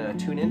 you can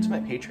tune into my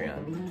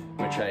Patreon,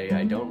 which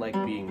I don't like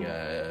being,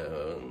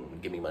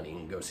 give me money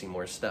and go see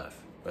more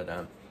stuff, but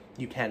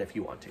you can if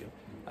you want to.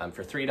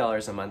 For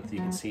 $3 a month, you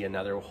can see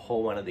another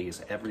whole one of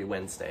these every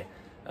Wednesday.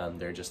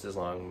 They're just as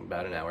long,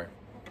 about an hour,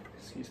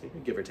 excuse me,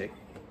 give or take.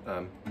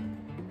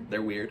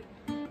 They're weird.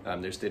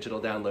 There's digital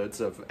downloads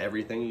of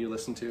everything you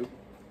listen to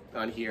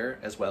on here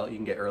as well. You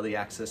can get early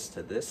access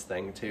to this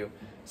thing too.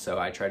 So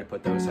I try to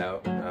put those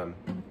out.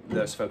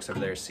 Those folks over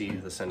there see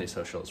the Sunday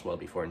Socials well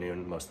before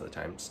noon most of the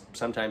time.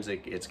 Sometimes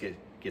it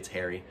gets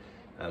hairy,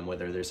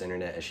 whether there's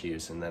internet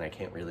issues, and then I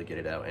can't really get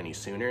it out any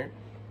sooner.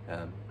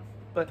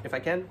 But if I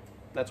can,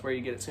 that's where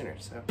you get it sooner.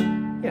 So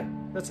yeah,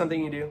 that's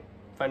something you do.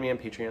 Find me on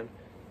Patreon.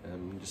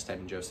 Just type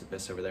in Joseph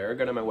Biss over there, or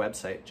go to my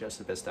website,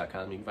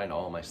 josephbiss.com. You can find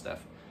all my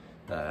stuff.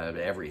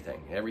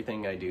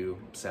 Everything I do,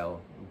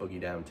 sell, boogie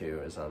down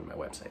to is on my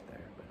website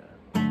there.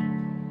 But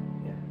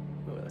yeah,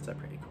 oh, that's a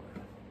pretty chord.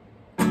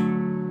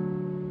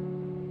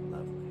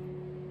 Lovely.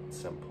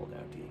 Some pulled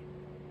out D.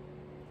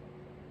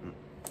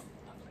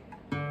 Lovely.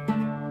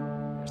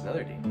 There's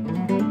another D.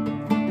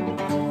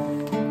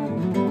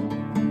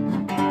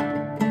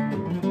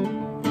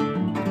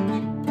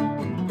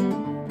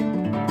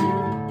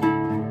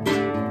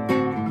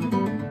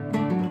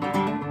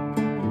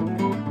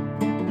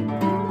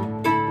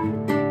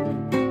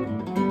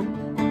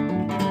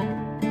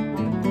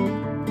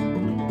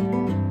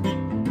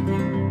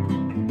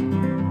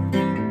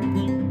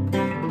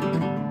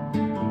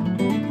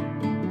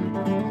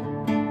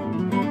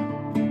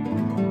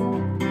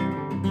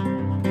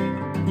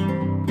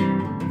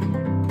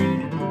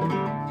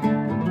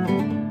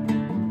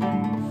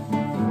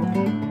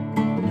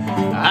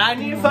 I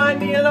need to find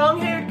me a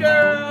long-haired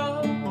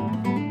girl,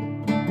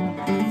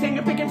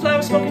 finger-picking,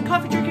 flower-smoking,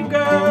 coffee-drinking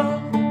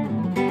girl,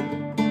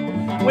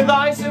 with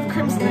eyes of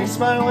crimson, they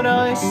smile when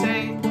I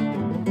sing.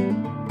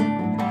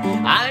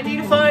 I need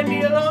to find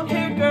me a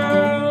long-haired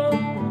girl.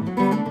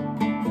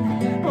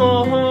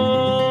 Oh, oh,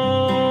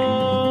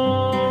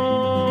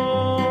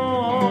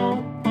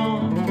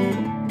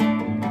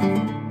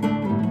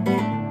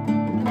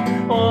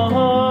 oh, oh.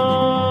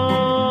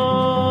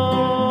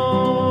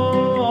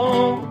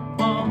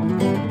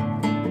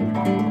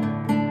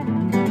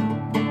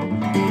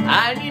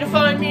 I need to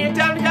find me a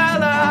down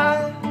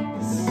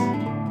Dallas,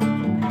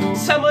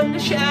 someone to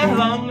share a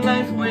long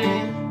life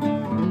with,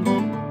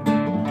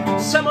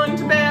 someone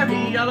to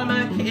bury all of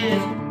my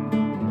kids.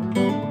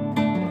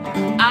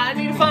 I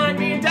need to find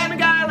me a down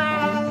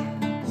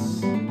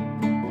Dallas.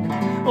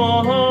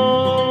 Oh, oh,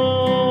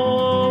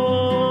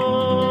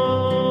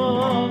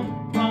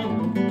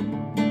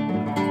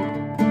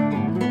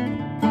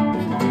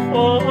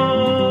 oh, oh.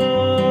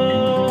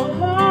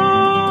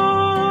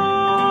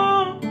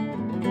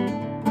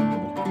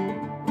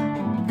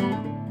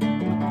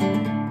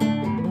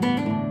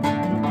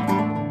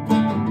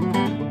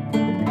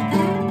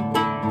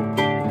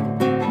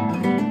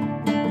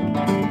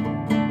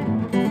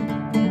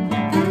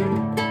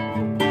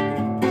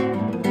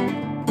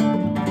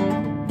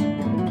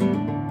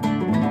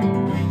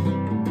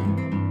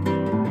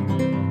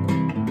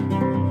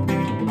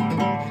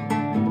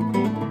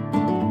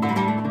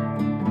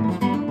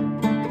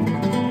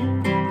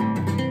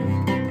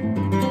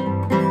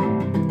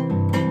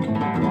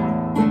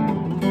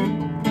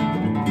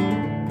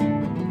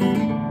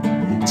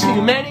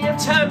 Too many of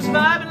times have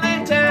I been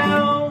laid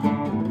down,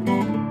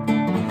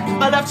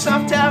 my love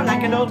soft out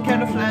like an old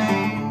candle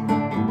flame,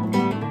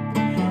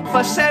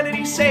 for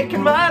sanity's sake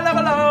and my love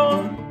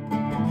alone.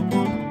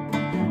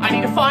 I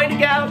need to find a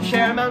gal to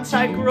share a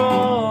mountainside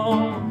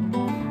grow.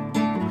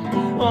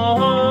 Oh,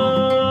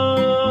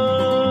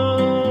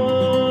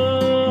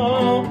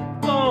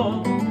 oh,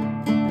 oh,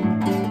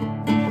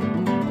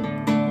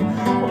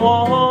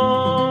 oh.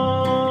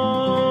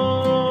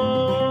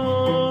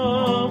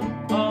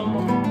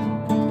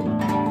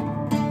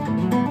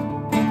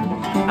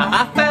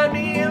 I found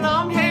me a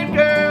long-haired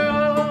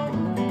girl,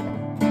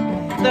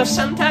 though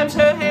sometimes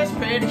her hair's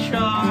pretty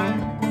short.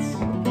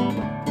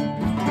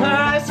 Her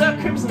eyes are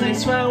crimson, they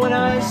smile when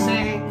I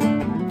sing.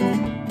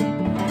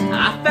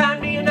 I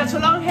found me a not so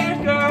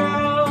long-haired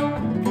girl.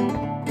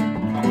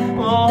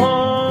 Oh, oh,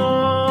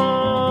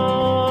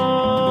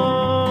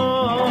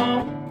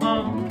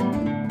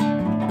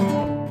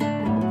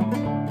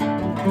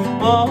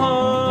 oh, oh.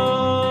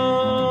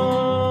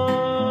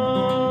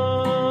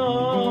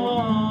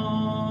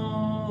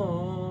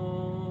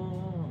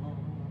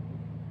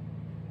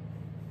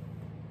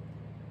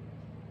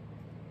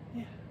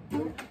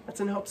 That's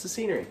in hopes of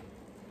scenery.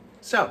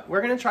 So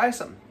we're gonna try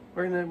some.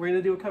 We're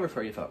gonna do a cover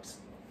for you folks.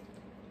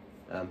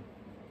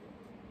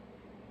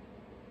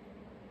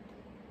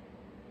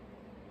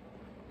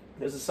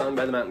 There's a song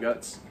by the Mountain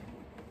Goats.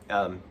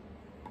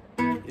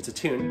 It's a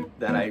tune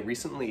that I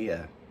recently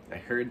I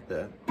heard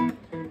the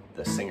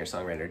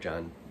singer-songwriter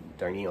John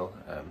Darnielle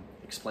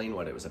explain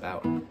what it was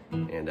about, and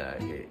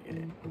it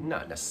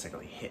not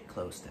necessarily hit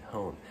close to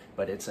home,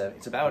 but it's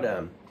about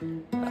a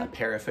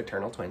pair of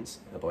fraternal twins,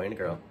 a boy and a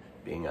girl,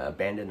 being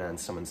abandoned on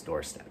someone's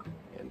doorstep.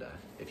 And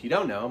if you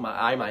don't know,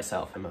 I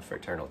myself am a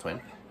fraternal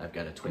twin. I've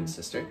got a twin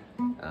sister,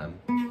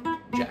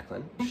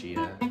 Jacqueline. She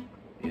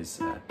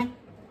is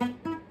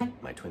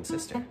my twin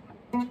sister.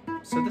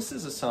 So this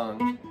is a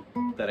song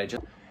that I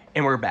just...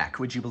 And we're back.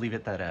 Would you believe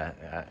it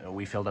that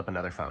we filled up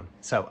another phone?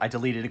 So I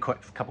deleted a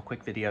couple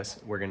quick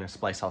videos. We're going to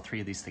splice all 3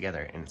 of these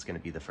together, and it's going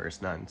to be the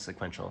first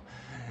non-sequential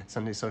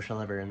Sunday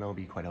social ever, and they'll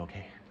be quite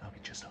okay. They'll be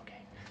just okay.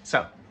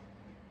 So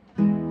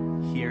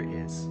here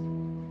is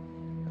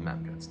the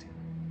Mountain Goats tune.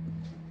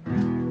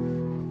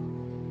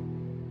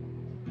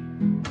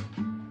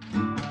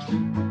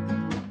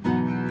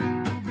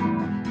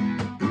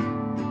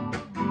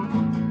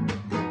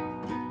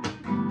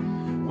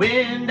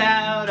 Wind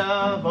out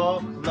of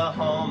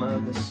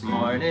Oklahoma this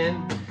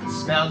morning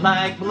smelled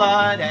like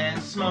blood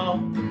and smoke.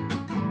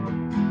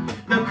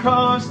 The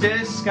crows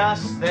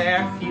discussed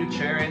their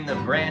future in the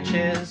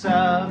branches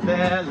of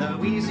their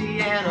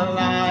Louisiana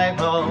live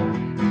oak.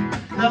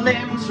 The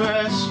limbs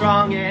were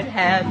strong and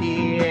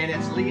heavy, and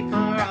its leaves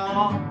were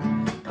all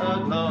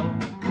aglow.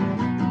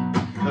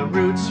 The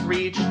roots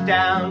reached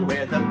down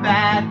where the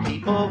bad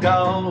people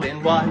go,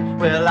 and what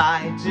will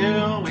I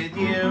do with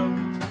you?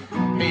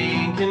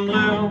 Pink and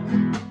blue,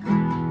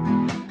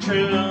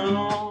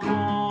 true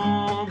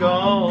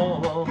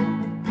gold,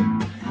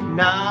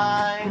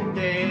 9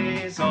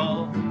 days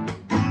old.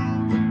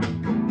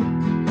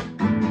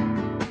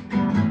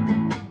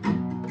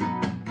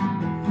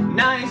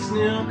 Nice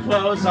new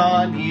clothes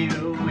on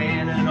you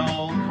in an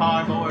old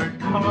cardboard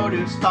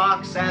produce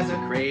box as a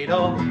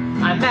cradle.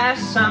 I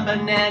mashed some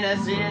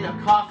bananas in a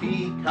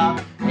coffee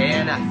cup,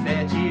 and I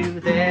fed you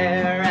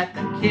there at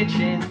the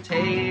kitchen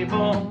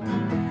table.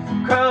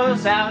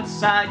 Crows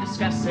outside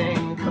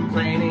discussing,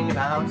 complaining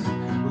about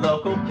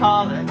local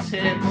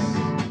politics.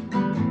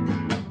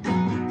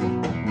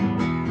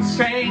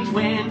 Strange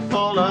wind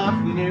full of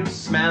new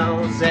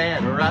smells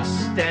and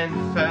rust and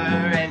fur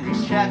and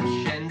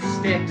reception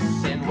sticks.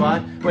 And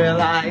what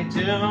will I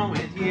do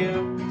with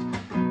you?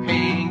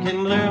 Pink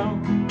and blue,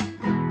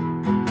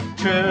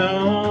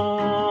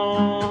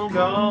 true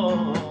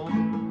gold,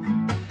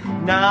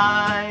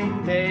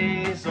 9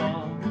 days old.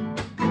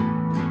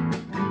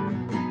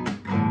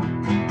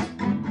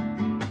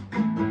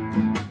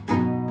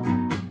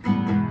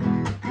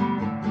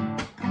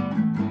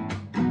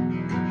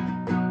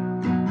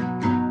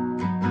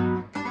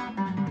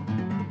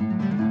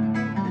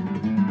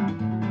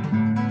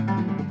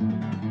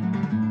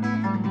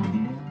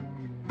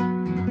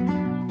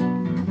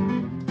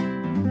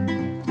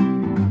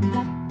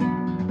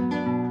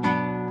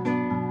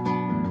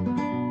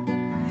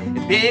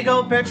 Big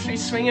old birch tree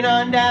swinging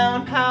on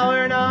down,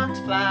 power not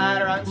flat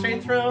or on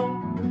straight through.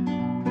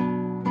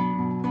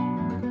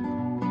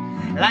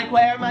 Like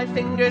where my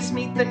fingers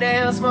meet the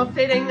nails, more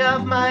fitting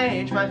of my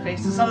age, my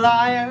face is a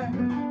liar.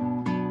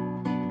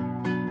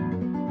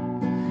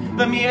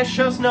 The mirror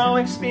shows no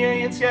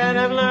experience, yet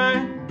I've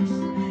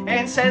learned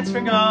and since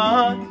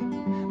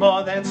forgone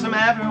more than some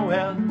ever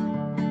will.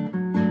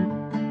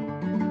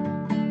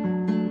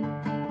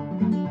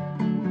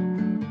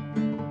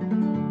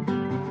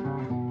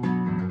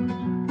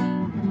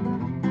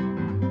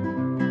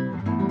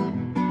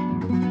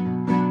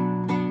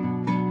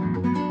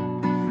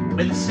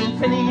 With a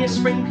symphony of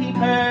spring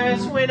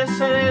peepers, when a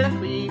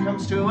soliloquy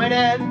comes to an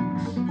end,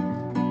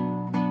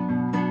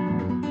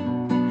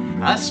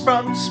 a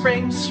sprung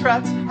spring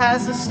strut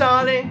has the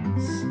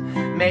starlings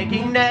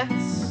making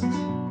nests.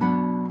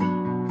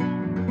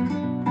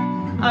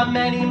 A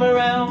many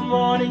morel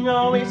morning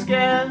always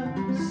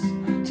gives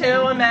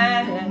to a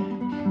manic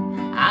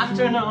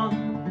afternoon.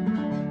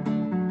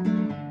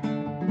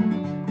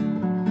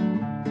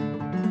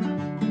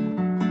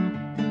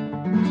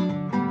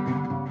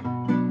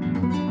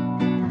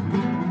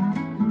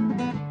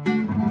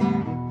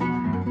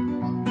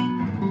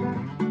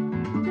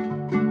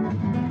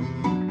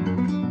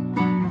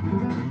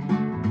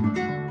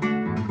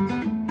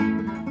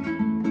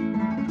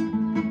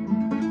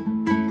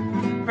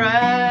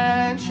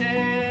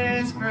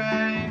 Branches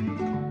break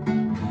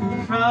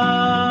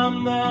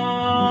from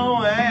the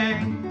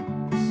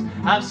wings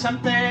of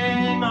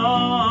something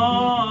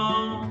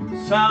oh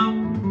so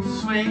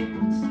sweet,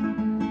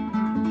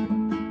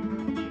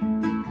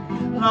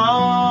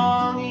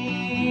 long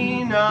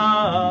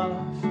enough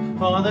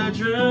for the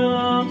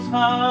droop's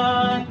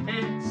heart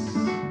pits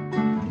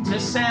to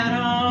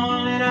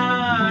settle in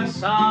our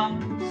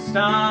soft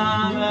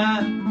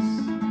stomachs.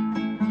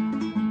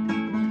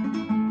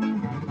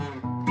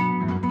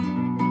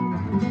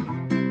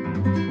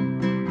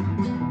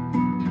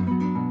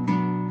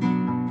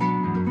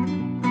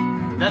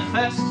 The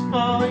first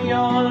full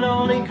yawn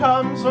only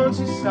comes once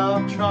you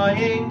stop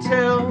trying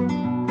to.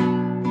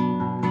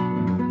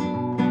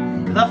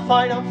 The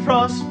final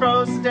frost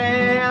froze the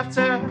day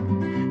after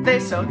they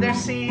sowed their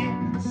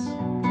seeds.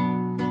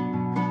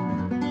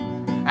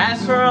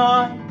 As for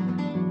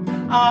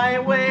I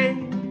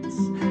wait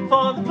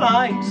for the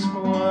flying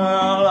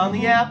squirrel on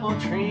the apple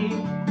tree.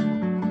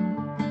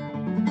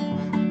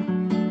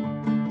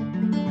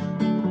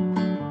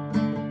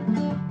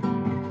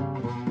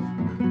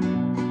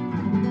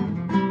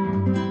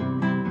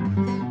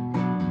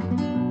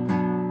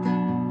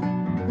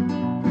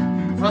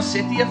 For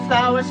city of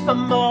flowers, for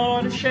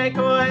more to shake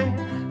away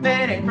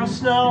mid-April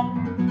snow.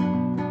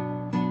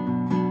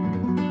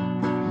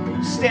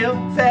 still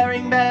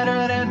faring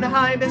better than the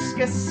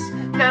hibiscus.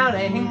 Now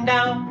laying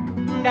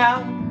down,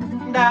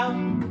 down,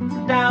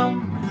 down,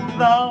 down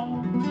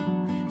low.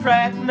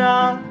 Fret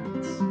not,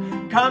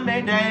 come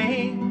May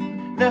Day,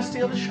 they'll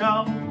steal the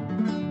show.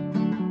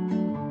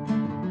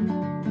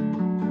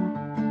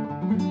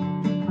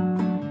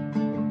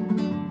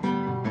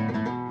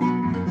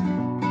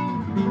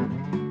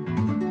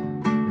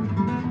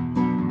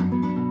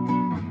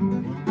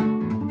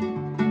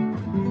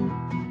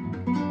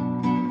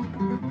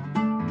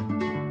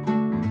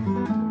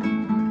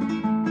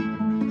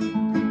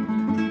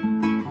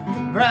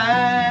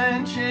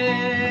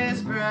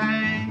 Branches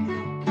break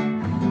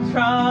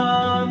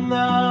from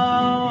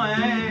the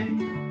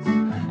waves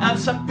of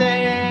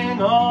something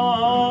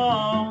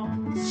oh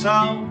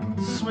so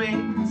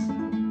sweet,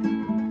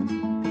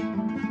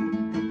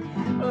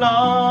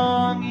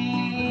 long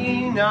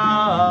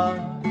enough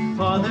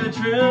for the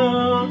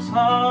droop's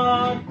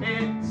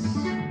heartbeats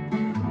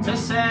to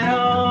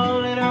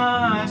settle in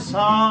our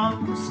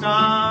soft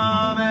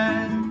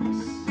stomachs.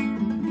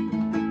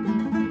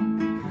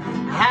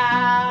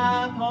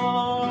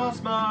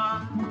 Apples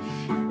mush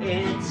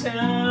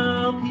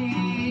into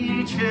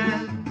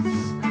peaches,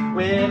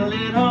 with a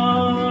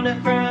little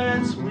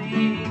difference,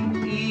 we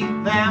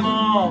eat them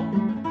all.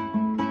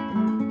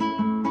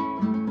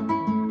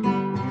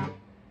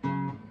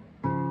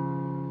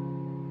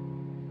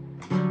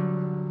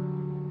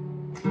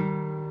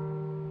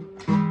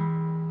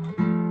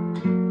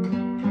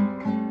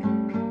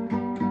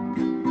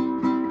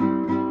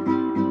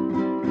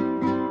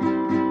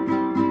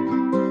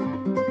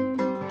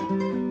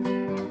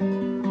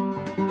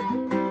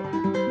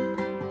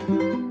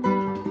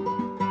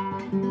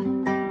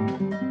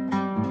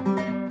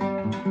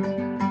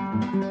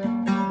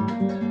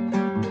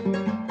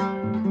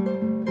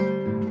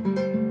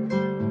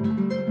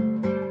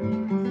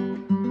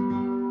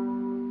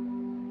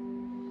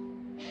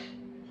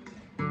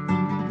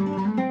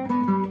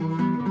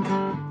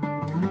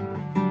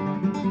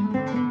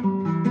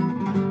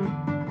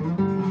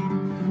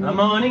 A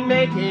morning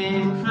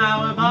making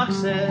flower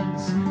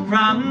boxes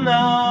from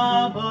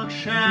the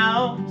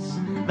bookshelves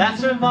that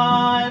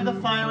survive the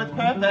fire with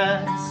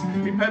purpose,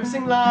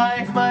 repurposing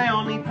life, my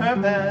only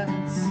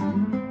purpose.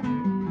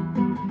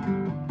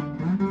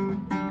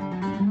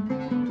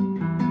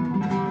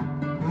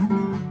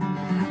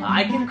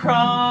 I can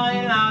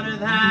cry louder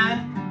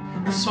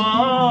than the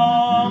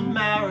swamp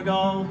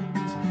marigold,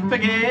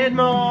 forget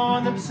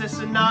more than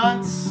persistent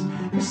knots,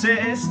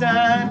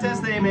 persistent as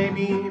they may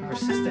be.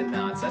 Persistent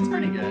knots, that's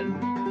pretty good.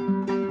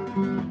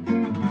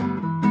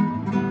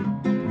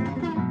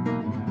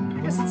 I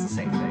guess it's the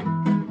same thing.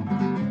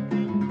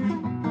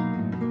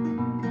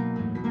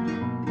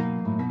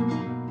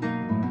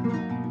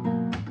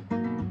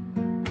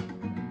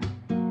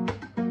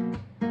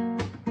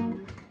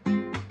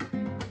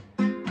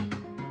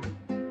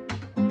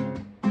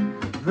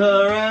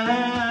 The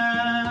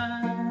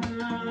rain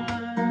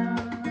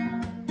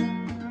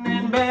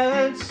in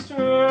bedroom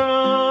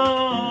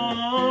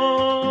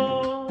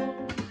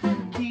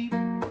keep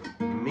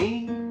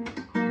me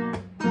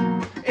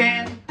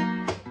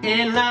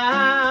in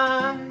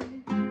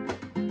line.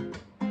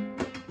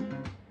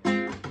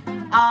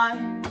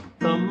 I'm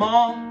the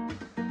moth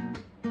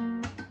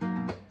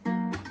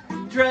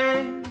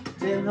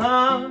draped in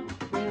the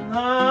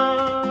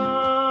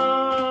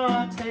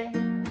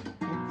taking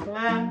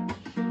flash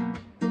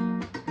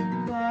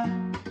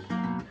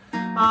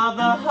of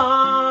the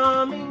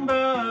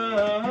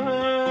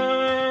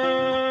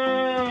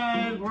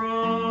hummingbird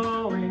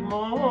growing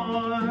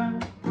more.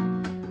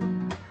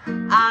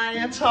 I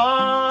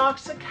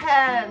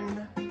intoxicate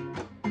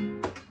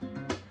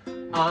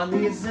on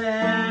the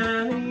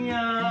azaleas,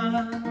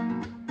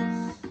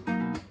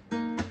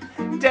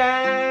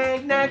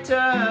 dank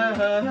nectar.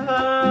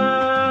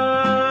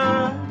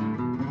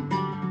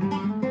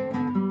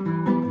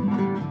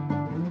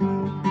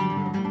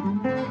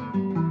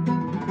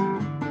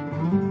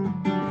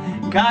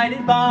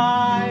 Guided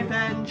by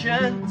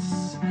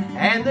vengeance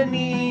and the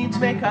need to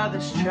make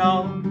others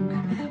choke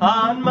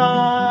on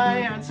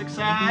my own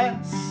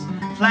success.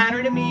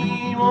 Flattery to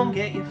me won't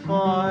get you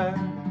far.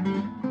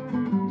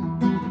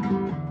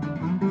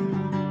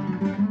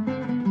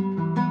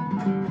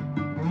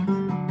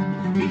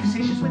 Be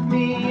facetious with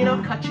me and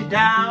I'll cut you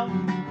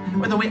down.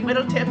 With a wit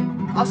whittle tip,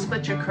 I'll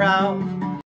split your crown.